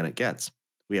on the planet gets.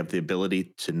 We have the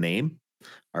ability to name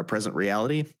our present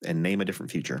reality and name a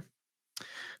different future.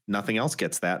 Nothing else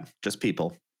gets that, just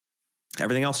people.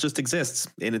 Everything else just exists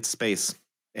in its space.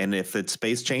 And if its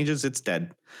space changes, it's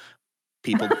dead.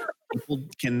 People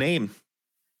can name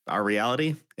our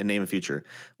reality and name a future.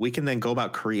 We can then go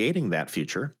about creating that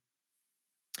future,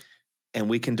 and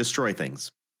we can destroy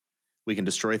things. We can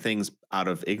destroy things out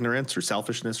of ignorance or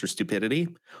selfishness or stupidity,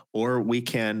 or we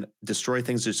can destroy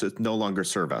things that just no longer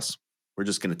serve us. We're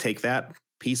just going to take that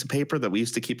piece of paper that we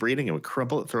used to keep reading and we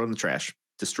crumple it, throw it in the trash,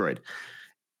 destroyed.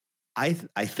 I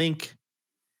think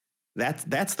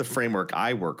that's the framework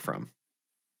I work from,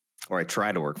 or I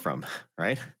try to work from,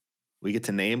 right? We get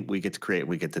to name, we get to create,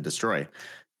 we get to destroy.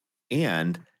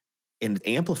 And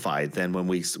amplified then when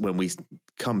we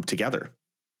come together,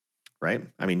 right?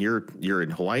 I mean, you're in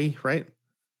Hawaii, right?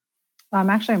 Well, I'm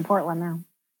actually in Portland now.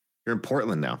 You're in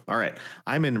Portland now. All right.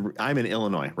 I'm in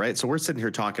Illinois, right? So we're sitting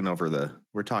here talking over the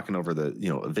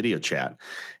video chat,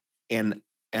 and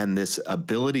this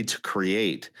ability to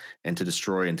create and to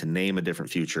destroy and to name a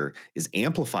different future is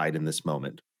amplified in this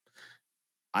moment.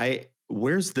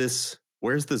 Where's this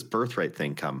birthright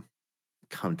thing come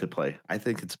to play? I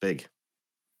think it's big.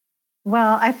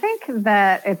 Well, I think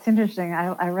that it's interesting.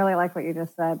 I really like what you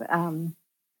just said.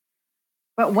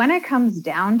 But when it comes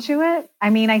down to it, I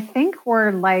mean, I think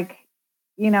we're like,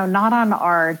 not on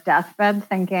our deathbed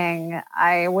thinking,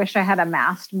 I wish I had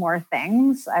amassed more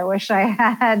things. I wish I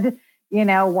had,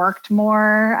 worked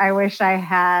more. I wish I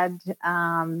had,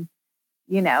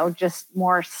 just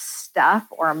more stuff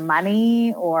or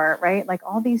money or, right? Like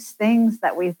all these things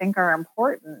that we think are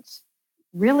important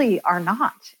really are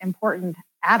not important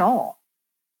at all,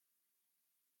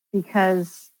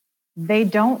 because they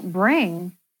don't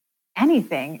bring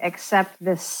anything except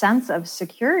this sense of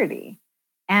security.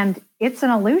 And it's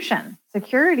an illusion.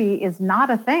 Security is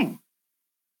not a thing,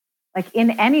 like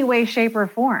in any way, shape, or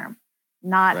form.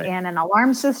 Not right. In an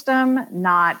alarm system,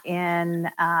 not in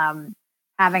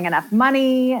having enough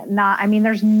money.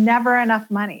 There's never enough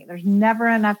money. There's never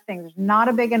enough things. There's not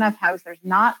a big enough house. There's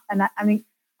not enough.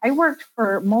 I worked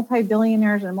for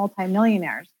multi-billionaires and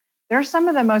multi-millionaires. They're some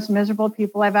of the most miserable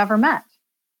people I've ever met.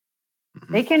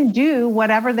 Mm-hmm. They can do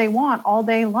whatever they want all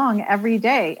day long, every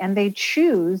day, and they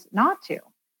choose not to.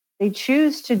 They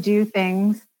choose to do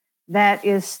things that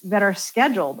are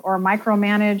scheduled or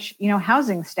micromanage,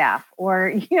 housing staff,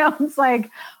 or, it's like,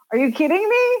 are you kidding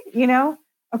me?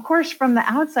 Of course, from the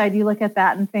outside, you look at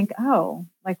that and think, oh,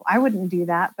 like I wouldn't do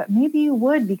that, but maybe you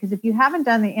would, because if you haven't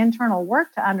done the internal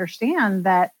work to understand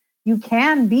that you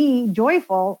can be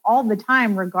joyful all the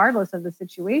time, regardless of the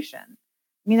situation.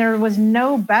 I mean, there was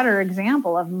no better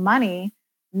example of money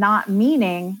not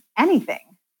meaning anything,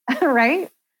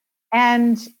 right?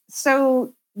 And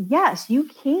so, yes, you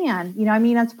can,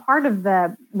 that's part of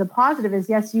the positive is,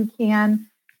 yes, you can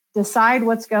decide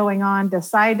what's going on,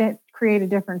 decide to create a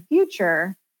different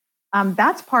future.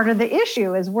 That's part of the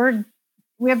issue is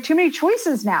we have too many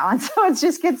choices now. And so it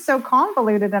just gets so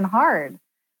convoluted and hard.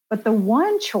 But the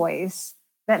one choice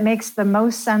that makes the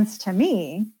most sense to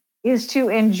me is to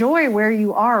enjoy where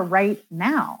you are right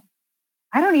now.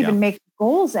 I don't even make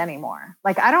goals anymore.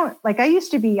 I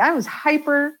used to be, I was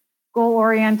hyper goal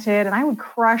oriented and I would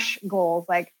crush goals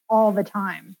like all the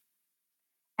time.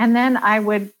 And then I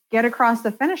would get across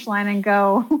the finish line and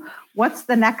go, what's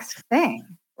the next thing?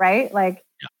 Right?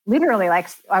 Literally,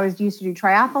 I was used to do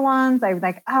triathlons. I was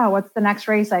like, oh, what's the next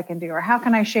race I can do? Or how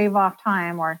can I shave off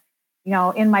time? Or,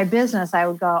 in my business, I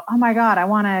would go, oh my God, I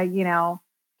want to,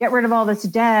 get rid of all this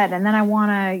debt. And then I want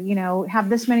to, have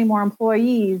this many more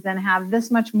employees and have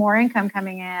this much more income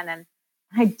coming in. And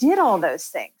I did all those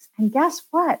things. And guess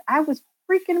what? I was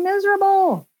freaking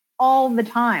miserable all the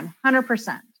time,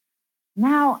 100%.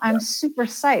 Now I'm super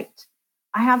psyched.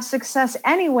 I have success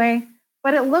anyway,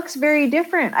 but it looks very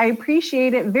different. I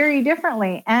appreciate it very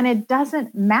differently. And it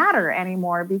doesn't matter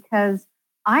anymore because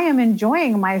I am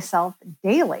enjoying myself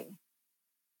daily.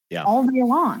 Yeah. All day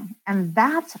long. And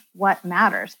that's what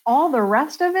matters. All the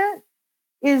rest of it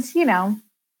is,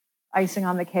 icing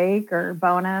on the cake or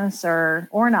bonus or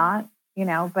not,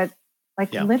 but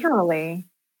literally,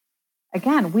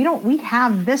 again, we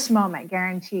have this moment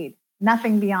guaranteed,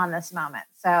 nothing beyond this moment.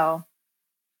 So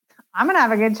I'm going to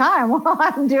have a good time while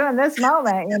I'm doing this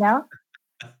moment,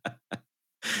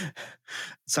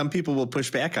 Some people will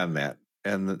push back on that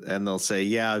and they'll say,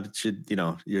 yeah, it should,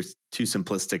 you're too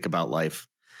simplistic about life.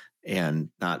 And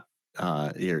not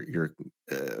you're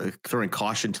throwing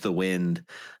caution to the wind,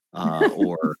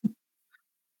 or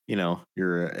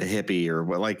you're a hippie or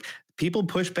what. People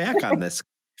push back on this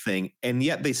thing, and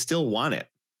yet they still want it.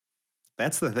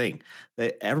 That's the thing.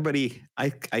 Everybody,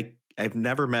 I've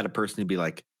never met a person who'd be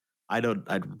like,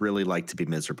 I'd really like to be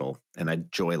miserable and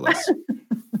I'd joyless.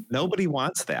 Nobody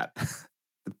wants that.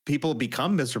 People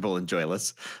become miserable and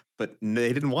joyless, but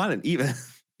they didn't want it even.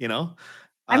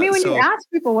 When you ask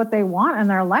people what they want in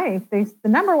their life, the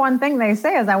number one thing they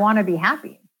say is, I want to be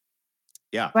happy.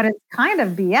 Yeah. But it's kind of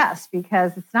BS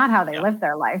because it's not how they live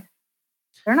their life.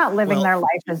 They're not living their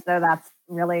life as though that's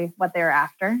really what they're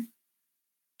after.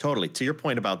 Totally. To your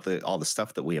point about all the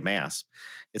stuff that we amass,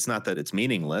 it's not that it's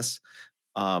meaningless.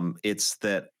 It's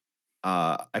that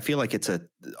I feel like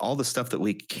all the stuff that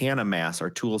we can amass are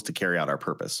tools to carry out our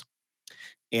purpose.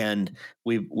 And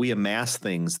we amass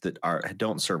things that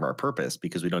don't serve our purpose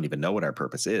because we don't even know what our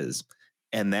purpose is.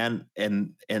 And then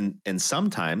and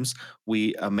sometimes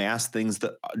we amass things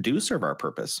that do serve our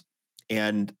purpose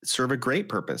and serve a great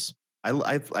purpose.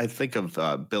 I think of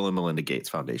Bill and Melinda Gates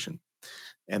Foundation,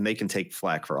 and they can take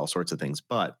flack for all sorts of things.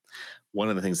 But one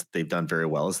of the things that they've done very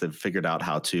well is they've figured out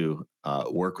how to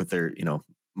work with their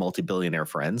multi-billionaire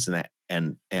friends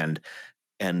and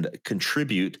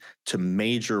contribute to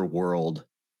major world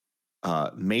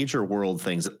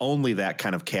things that only that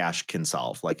kind of cash can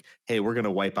solve. Like, hey, we're going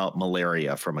to wipe out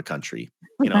malaria from a country.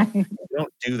 We don't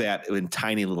do that in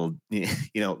tiny little,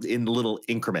 in little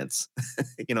increments.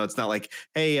 It's not like,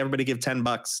 hey, everybody give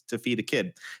 $10 to feed a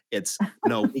kid. It's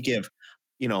no, we give,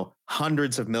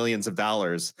 hundreds of millions of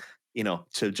dollars,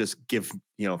 to just give,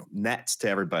 nets to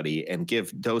everybody and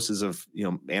give doses of,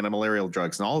 anti-malarial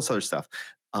drugs and all this other stuff.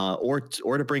 Or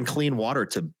to bring clean water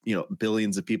to,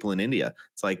 billions of people in India.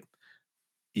 It's like,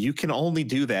 you can only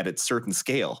do that at certain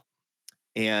scale.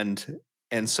 And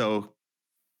so,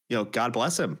 God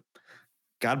bless him.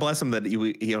 God bless him that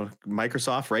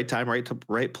Microsoft, right time,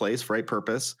 right place, right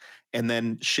purpose, and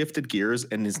then shifted gears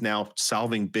and is now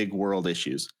solving big world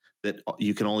issues that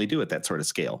you can only do at that sort of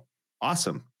scale.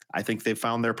 Awesome. I think they've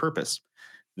found their purpose.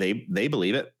 They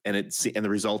believe it, and the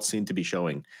results seem to be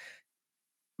showing.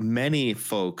 Many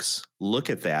folks look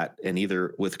at that and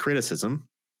either with criticism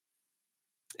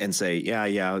and say,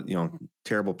 yeah,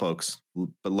 terrible folks,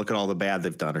 but look at all the bad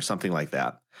they've done or something like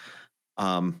that.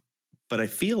 But I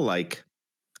feel like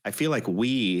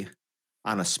we,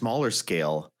 on a smaller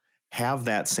scale, have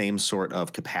that same sort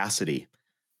of capacity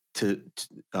to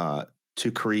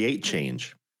create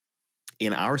change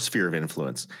in our sphere of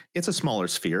influence. It's a smaller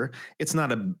sphere. It's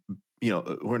not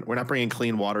we're not bringing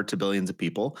clean water to billions of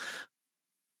people.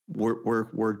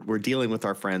 We're dealing with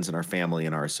our friends and our family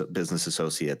and our business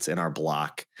associates and our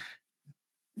block,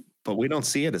 but we don't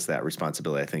see it as that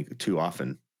responsibility, I think, too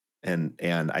often. And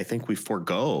I think we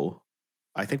forego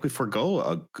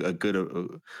a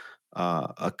good,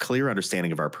 a clear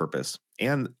understanding of our purpose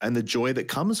and the joy that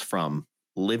comes from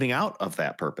living out of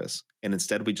that purpose. And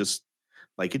instead we just,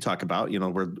 like you talk about,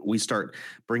 where we start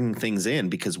bringing things in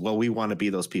because, we want to be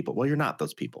those people. Well, you're not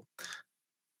those people.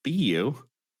 Be you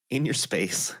in your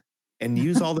space and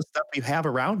use all the stuff you have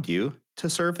around you to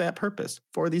serve that purpose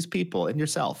for these people and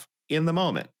yourself in the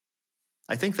moment.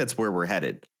 I think that's where we're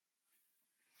headed.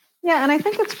 Yeah, and I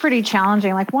think it's pretty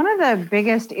challenging. Like one of the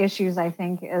biggest issues I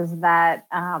think is that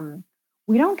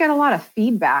we don't get a lot of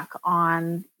feedback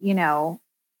on,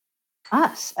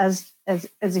 us as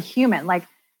a human. Like,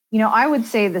 I would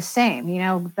say the same,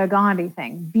 the Gandhi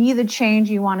thing, be the change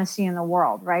you want to see in the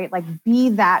world, right? Like be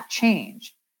that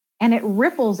change. And it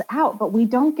ripples out, but we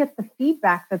don't get the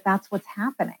feedback that that's what's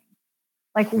happening.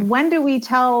 Like, when do we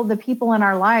tell the people in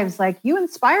our lives, like, you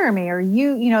inspire me, or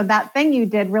that thing you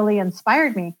did really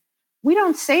inspired me? We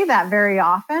don't say that very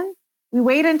often. We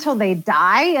wait until they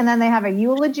die and then they have a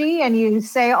eulogy and you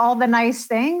say all the nice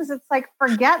things. It's like,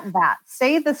 forget that.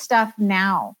 Say the stuff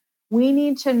now. We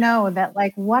need to know that,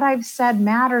 like, what I've said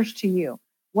matters to you.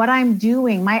 What I'm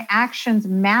doing, my actions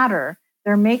matter.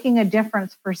 They're making a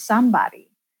difference for somebody.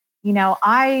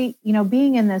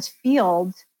 Being in this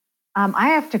field, I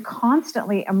have to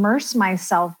constantly immerse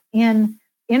myself in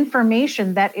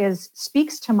information that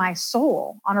speaks to my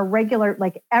soul on a regular,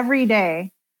 like every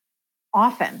day,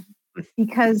 often,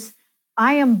 because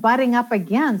I am butting up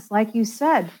against, like you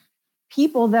said,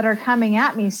 people that are coming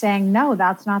at me saying, no,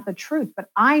 that's not the truth. But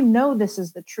I know this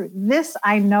is the truth. This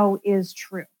I know is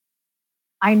true.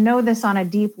 I know this on a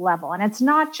deep level. And it's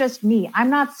not just me. I'm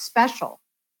not special.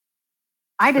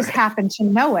 I just happen to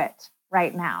know it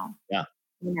right now. Yeah.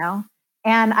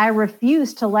 And I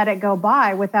refuse to let it go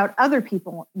by without other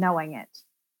people knowing it,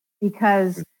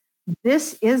 because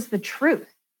this is the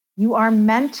truth. You are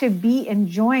meant to be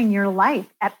enjoying your life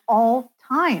at all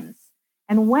times.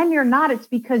 And when you're not, it's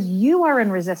because you are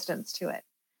in resistance to it.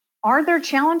 Are there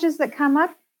challenges that come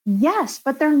up? Yes,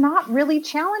 but they're not really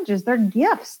challenges. They're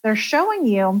gifts. They're showing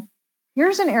you,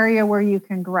 here's an area where you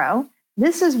can grow.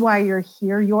 This is why you're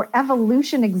here. Your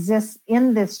evolution exists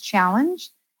in this challenge.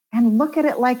 And look at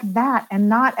it like that, and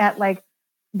not at like,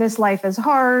 this life is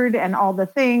hard and all the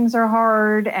things are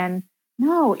hard. And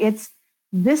no,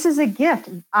 this is a gift.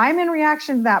 I'm in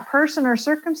reaction to that person or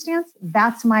circumstance.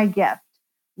 That's my gift.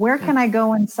 Where can I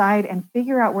go inside and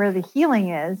figure out where the healing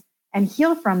is and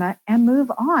heal from it and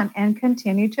move on and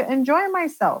continue to enjoy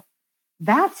myself?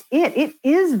 That's it. It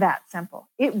is that simple.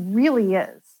 It really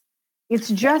is. It's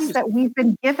just that we've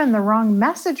been given the wrong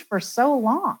message for so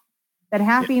long, that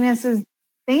happiness is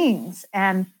things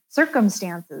and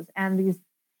circumstances, and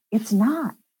it's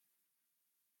not.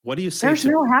 What do you say? There's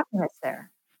no happiness there.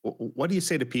 What do you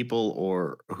say to people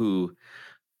or who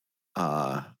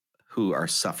are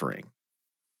suffering?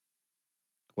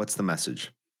 What's the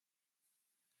message?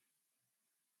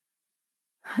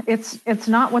 It's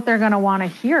not what they're going to want to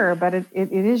hear, but it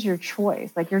is your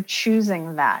choice. Like, you're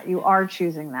choosing that. You are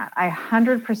choosing that.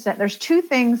 100%. There's two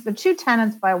things, the two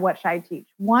tenets by which I teach.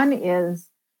 One is,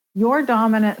 your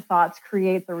dominant thoughts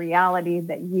create the reality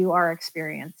that you are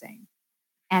experiencing.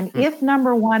 And if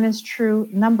number one is true,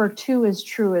 number two is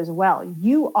true as well.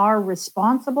 You are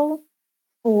responsible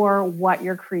for what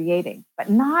you're creating, but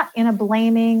not in a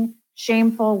blaming,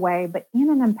 shameful way, but in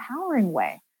an empowering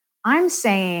way. I'm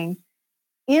saying,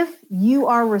 if you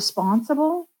are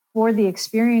responsible for the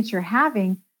experience you're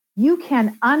having, you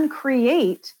can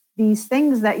uncreate these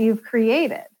things that you've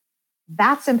created.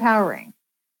 That's empowering.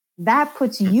 That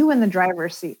puts you in the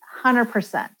driver's seat,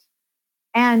 100%.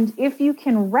 And if you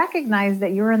can recognize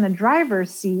that you're in the driver's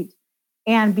seat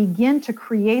and begin to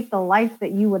create the life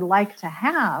that you would like to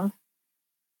have,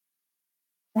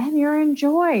 then you're in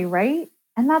joy, right?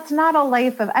 And that's not a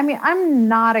life of, I'm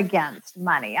not against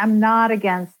money. I'm not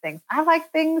against things. I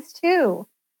like things too.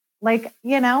 Like,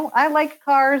 I like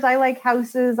cars. I like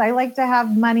houses. I like to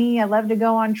have money. I love to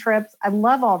go on trips. I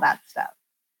love all that stuff.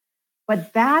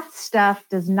 But that stuff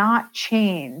does not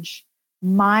change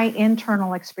my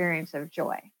internal experience of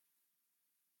joy.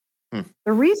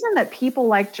 The reason that people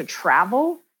like to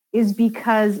travel is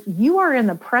because you are in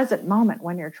the present moment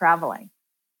when you're traveling.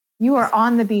 You are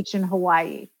on the beach in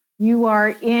Hawaii. You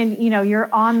are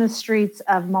you're on the streets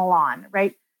of Milan,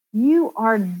 right? You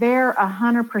are there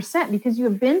 100% because you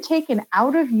have been taken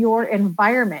out of your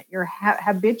environment, your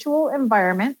habitual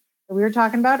environment that we were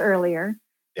talking about earlier.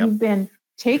 Yep. You've been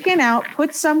taken out,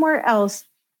 put somewhere else,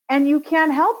 and you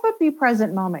can't help but be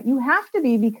present moment. You have to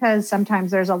be, because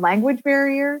sometimes there's a language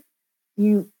barrier.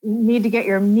 You need to get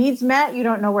your needs met. You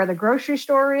don't know where the grocery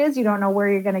store is. You don't know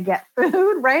where you're going to get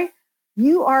food, right?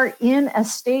 You are in a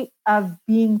state of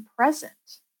being present.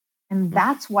 And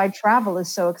that's why travel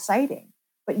is so exciting.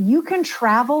 But you can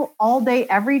travel all day,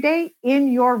 every day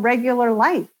in your regular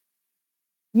life.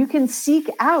 You can seek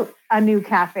out a new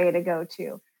cafe to go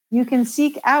to. You can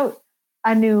seek out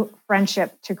a new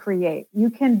friendship to create. You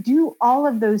can do all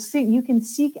of those things. You can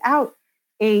seek out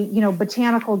a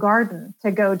botanical garden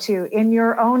to go to in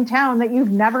your own town that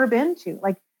you've never been to.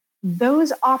 Like,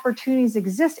 those opportunities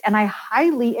exist. And I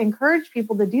highly encourage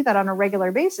people to do that on a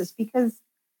regular basis, because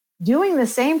doing the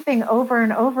same thing over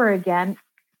and over again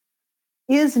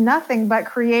is nothing but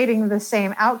creating the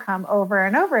same outcome over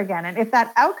and over again. And if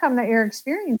that outcome that you're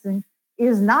experiencing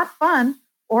is not fun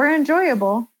or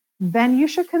enjoyable, then you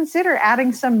should consider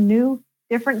adding some new,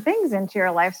 different things into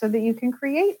your life so that you can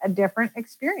create a different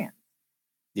experience.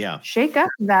 Yeah. Shake up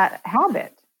that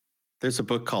habit. There's a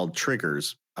book called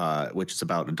Triggers, which is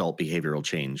about adult behavioral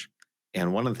change.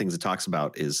 And one of the things it talks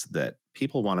about is that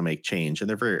people want to make change, and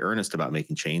they're very earnest about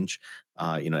making change.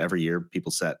 Every year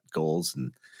people set goals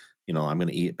and, I'm going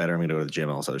to eat better, I'm going to go to the gym,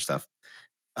 all this other stuff.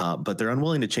 But they're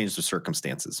unwilling to change the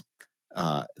circumstances,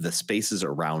 the spaces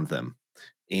around them.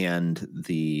 And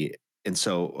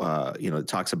so it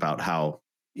talks about how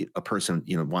a person,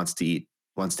 wants to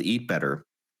eat better,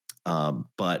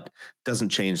 but doesn't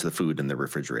change the food in the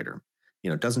refrigerator.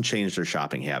 Doesn't change their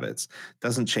shopping habits,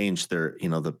 doesn't change their,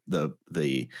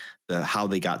 the how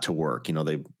they got to work.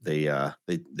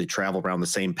 They travel around the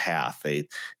same path. They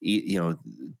eat,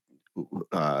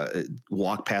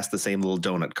 walk past the same little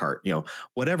donut cart,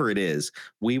 whatever it is.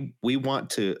 We want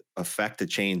to affect a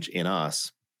change in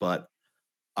us, but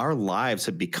our lives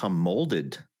have become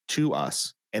molded to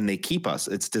us, and they keep us.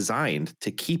 It's designed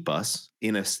to keep us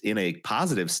in a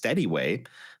positive, steady way,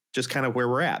 just kind of where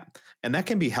we're at. And that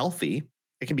can be healthy.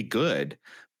 It can be good.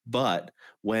 But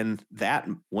when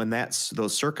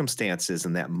those circumstances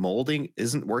and that molding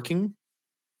isn't working,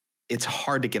 it's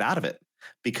hard to get out of it,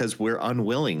 because we're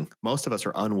unwilling. Most of us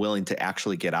are unwilling to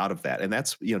actually get out of that. And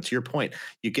that's, to your point,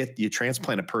 you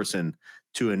transplant a person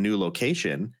to a new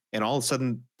location, and all of a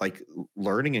sudden, like,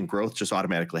 learning and growth just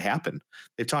automatically happen.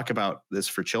 They talk about this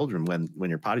for children when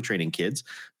you're potty training kids.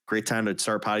 Great time to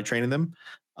start potty training them,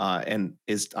 and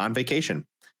is on vacation,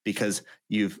 because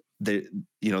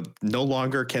no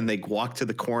longer can they walk to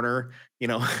the corner,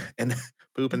 and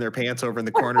poop in their pants over in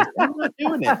the corner. I'm not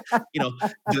doing it.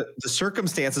 The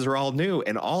circumstances are all new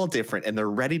and all different, and they're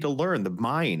ready to learn. The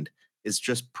mind is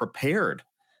just prepared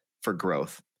for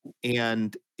growth.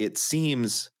 And it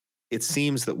seems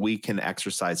that we can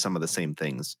exercise some of the same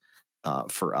things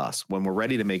for us when we're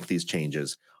ready to make these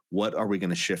changes. What are we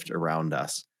going to shift around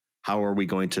us? How are we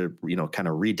going to, kind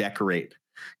of redecorate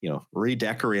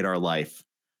our life?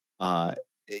 And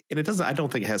I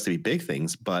don't think it has to be big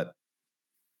things, but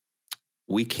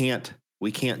we can't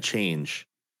change,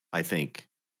 I think,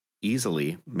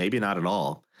 easily, maybe not at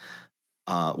all,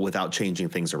 without changing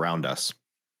things around us,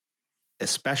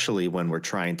 especially when we're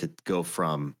trying to go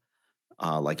from,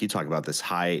 like you talk about, this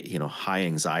high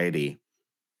anxiety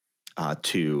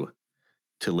to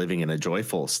living in a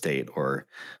joyful state, or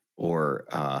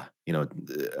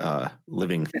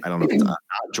living, I don't know if it's not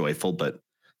joyful, but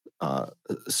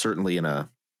certainly in a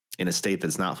state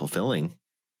that's not fulfilling,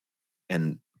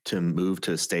 and to move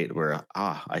to a state where,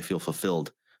 I feel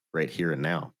fulfilled right here and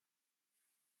now.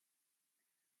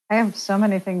 I have so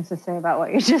many things to say about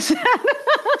what you just said.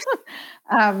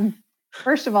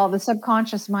 First of all, the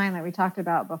subconscious mind that we talked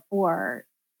about before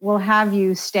will have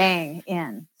you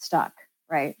stuck,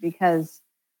 right? Because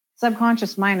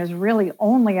subconscious mind is really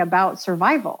only about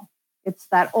survival. It's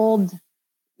that old,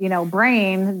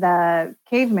 brain, the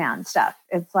caveman stuff.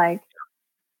 It's like,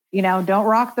 don't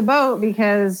rock the boat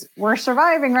because we're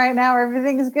surviving right now.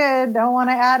 Everything's good. Don't want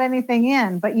to add anything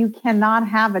in, but you cannot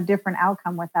have a different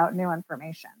outcome without new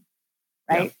information.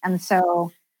 Right. Yeah. And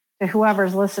so to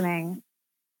whoever's listening,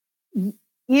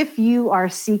 if you are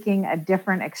seeking a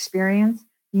different experience,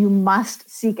 you must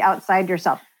seek outside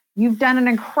yourself. You've done an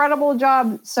incredible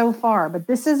job so far, but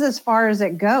this is as far as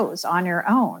it goes on your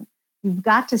own. You've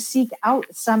got to seek out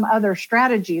some other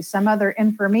strategies, some other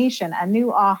information, a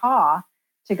new aha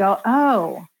to go,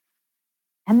 oh.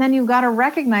 And then you've got to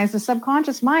recognize the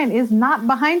subconscious mind is not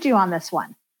behind you on this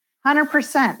one,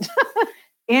 100%.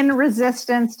 In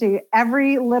resistance to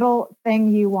every little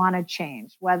thing you want to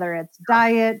change, whether it's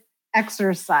diet,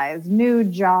 exercise, new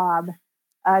job,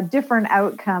 different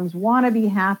outcomes, want to be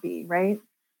happy, right?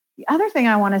 The other thing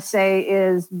I want to say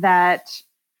is that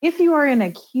if you are in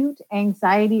acute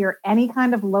anxiety or any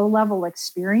kind of low-level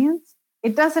experience,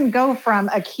 it doesn't go from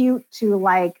acute to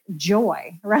like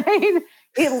joy, right?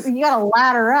 You got to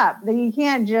ladder up. You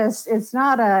can't just, it's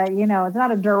not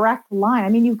a direct line. I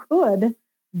mean, you could,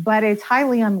 but it's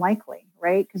highly unlikely,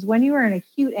 right? Because when you are in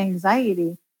acute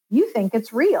anxiety, you think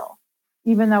it's real,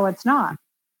 even though it's not.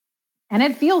 And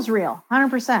it feels real,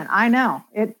 100%. I know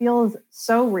it feels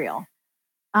so real.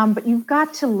 But you've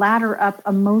got to ladder up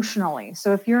emotionally.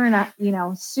 So if you're in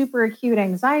a, super acute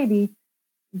anxiety,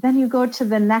 then you go to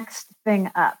the next thing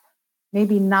up,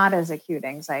 maybe not as acute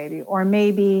anxiety, or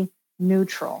maybe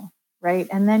neutral, right?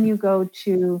 And then you go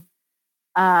to,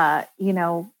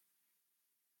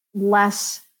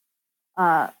 less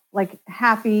like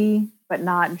happy, but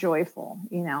not joyful,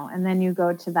 and then you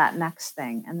go to that next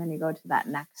thing, and then you go to that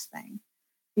next thing,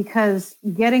 because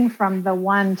getting from the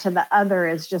one to the other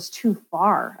is just too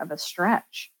far of a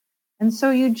stretch. And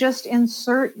so you just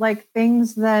insert like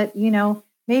things that,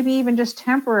 maybe even just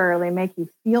temporarily make you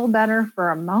feel better for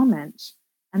a moment.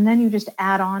 And then you just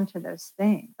add on to those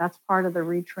things. That's part of the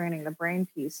retraining the brain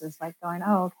piece, is like going,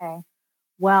 oh, okay,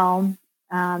 well,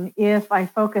 if I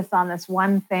focus on this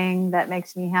one thing that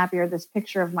makes me happy, or this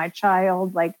picture of my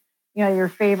child, like, your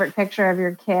favorite picture of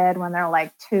your kid when they're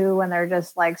like 2 and they're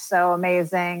just like so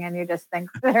amazing, and you just think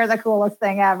they're the coolest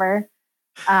thing ever,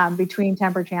 between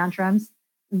temper tantrums,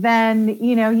 then,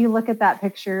 you look at that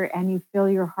picture and you fill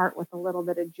your heart with a little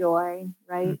bit of joy,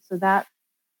 right? Mm-hmm. So that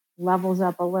levels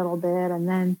up a little bit, and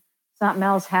then something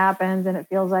else happens and it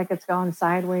feels like it's going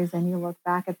sideways, and you look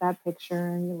back at that picture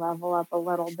and you level up a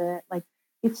little bit. Like,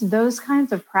 it's those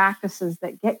kinds of practices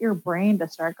that get your brain to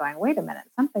start going, wait a minute,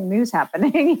 something new's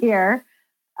happening here.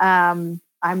 I'm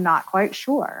not quite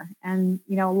sure. And,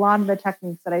 a lot of the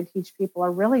techniques that I teach people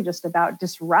are really just about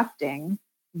disrupting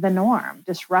the norm,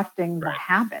 disrupting the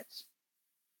habit.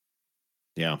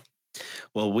 Yeah.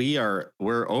 Well, we're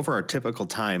over our typical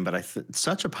time, but it's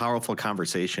such a powerful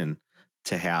conversation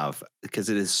to have, because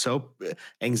it is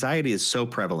anxiety is so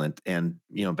prevalent. And,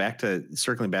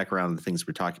 circling back around the things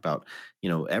we're talking about,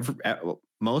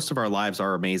 most of our lives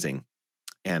are amazing,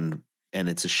 and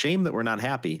it's a shame that we're not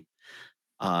happy.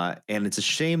 And it's a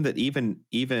shame that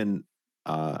even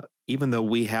though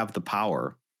we have the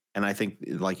power, and I think,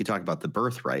 like you talk about, the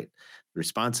birthright, the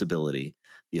responsibility,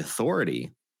 the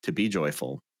authority to be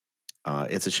joyful,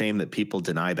 it's a shame that people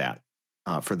deny that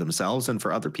for themselves and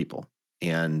for other people.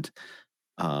 And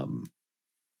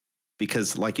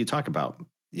because, like you talk about,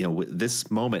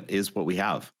 this moment is what we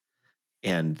have,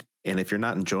 and if you're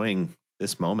not enjoying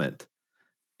this moment,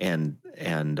 and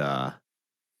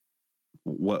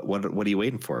what are you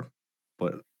waiting for?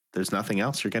 But there's nothing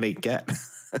else you're going to get,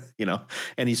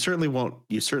 and you certainly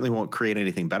won't create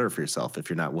anything better for yourself if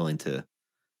you're not willing to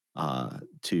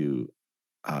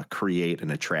create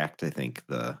and attract, I think,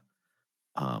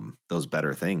 those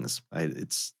better things.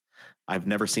 I've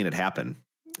never seen it happen,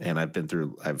 and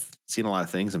I've seen a lot of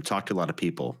things. I've talked to a lot of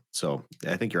people. So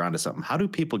I think you're onto something. How do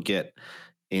people get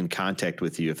in contact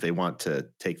with you if they want to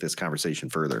take this conversation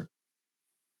further?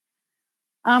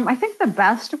 I think the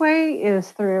best way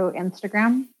is through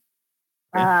Instagram.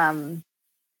 Yeah.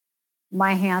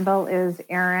 My handle is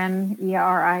Erin,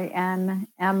 ErinMacLLC.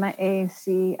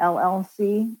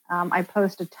 I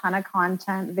post a ton of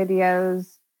content,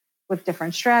 videos with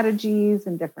different strategies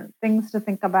and different things to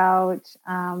think about.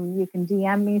 You can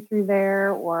DM me through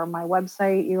there, or my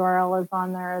website URL is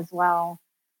on there as well.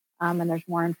 And there's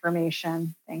more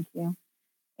information. Thank you.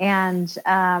 And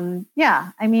I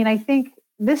think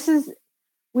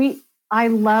I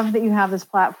love that you have this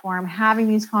platform. Having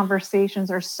these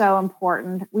conversations are so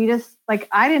important.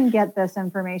 I didn't get this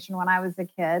information when I was a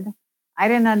kid. I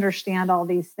didn't understand all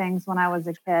these things when I was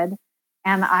a kid.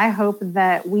 And I hope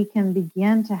that we can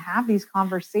begin to have these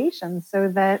conversations so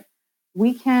that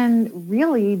we can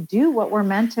really do what we're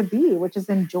meant to be, which is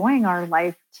enjoying our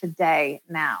life today,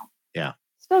 now. Yeah.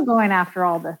 Still going after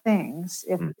all the things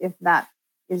if that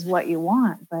is what you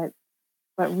want, but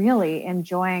really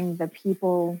enjoying the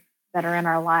people that are in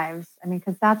our lives. I mean,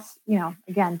 because that's,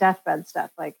 again, deathbed stuff.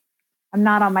 Like, I'm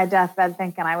not on my deathbed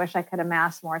thinking I wish I could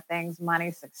amass more things, money,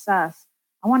 success.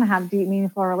 I want to have deep,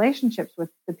 meaningful relationships with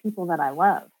the people that I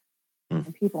love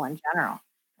and people in general.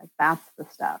 Like, that's the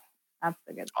stuff. That's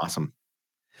the good stuff. Awesome.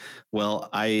 Well,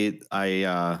 I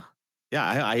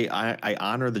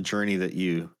honor the journey that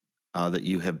you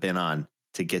have been on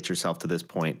to get yourself to this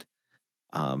point.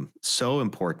 So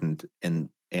important. And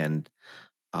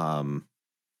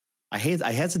I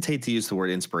hesitate to use the word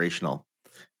inspirational,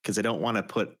 because I don't want to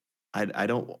put, I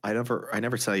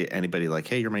never tell anybody like,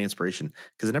 hey, you're my inspiration,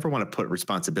 because I never want to put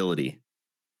responsibility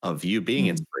of you being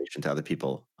inspiration to other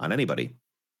people on anybody.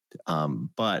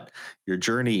 But your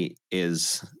journey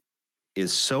is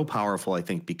so powerful, I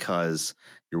think, because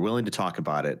you're willing to talk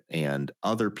about it, and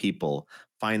other people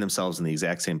find themselves in the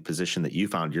exact same position that you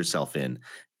found yourself in,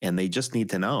 and they just need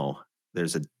to know there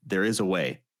is a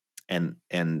way, and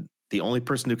the only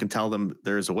person who can tell them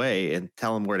there is a way and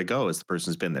tell them where to go is the person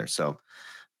who's been there. So,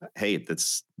 hey,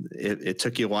 it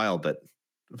took you a while, but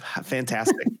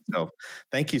fantastic. So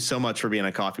thank you so much for being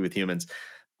on Coffee with Humans.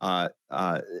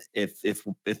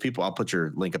 If people, I'll put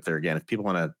your link up there again. If people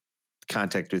want to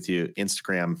contact with you,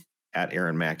 Instagram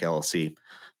 @ErinMacLLC.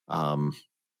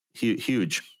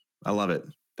 Huge. I love it.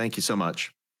 Thank you so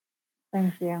much.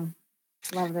 Thank you.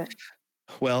 Loved it.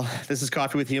 Well, this is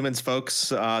Coffee with Humans, folks.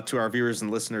 To our viewers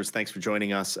and listeners, thanks for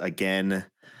joining us again.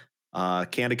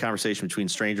 Candid conversation between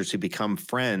strangers who become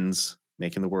friends,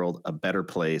 making the world a better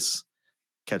place.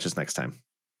 Catch us next time.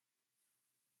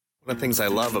 One of the things I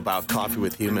love about Coffee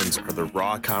with Humans are the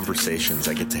raw conversations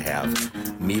I get to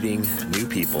have, meeting new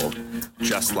people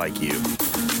just like you.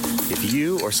 If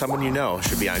you or someone you know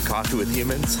should be on Coffee with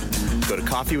Humans, go to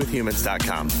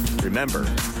coffeewithhumans.com. Remember,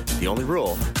 the only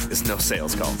rule is no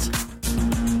sales calls.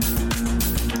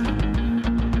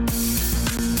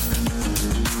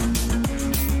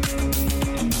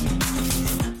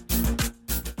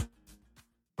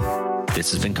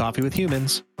 This has been Coffee with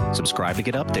Humans. Subscribe to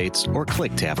get updates or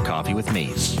click to have coffee with me.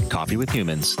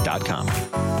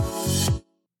 coffeewithhumans.com.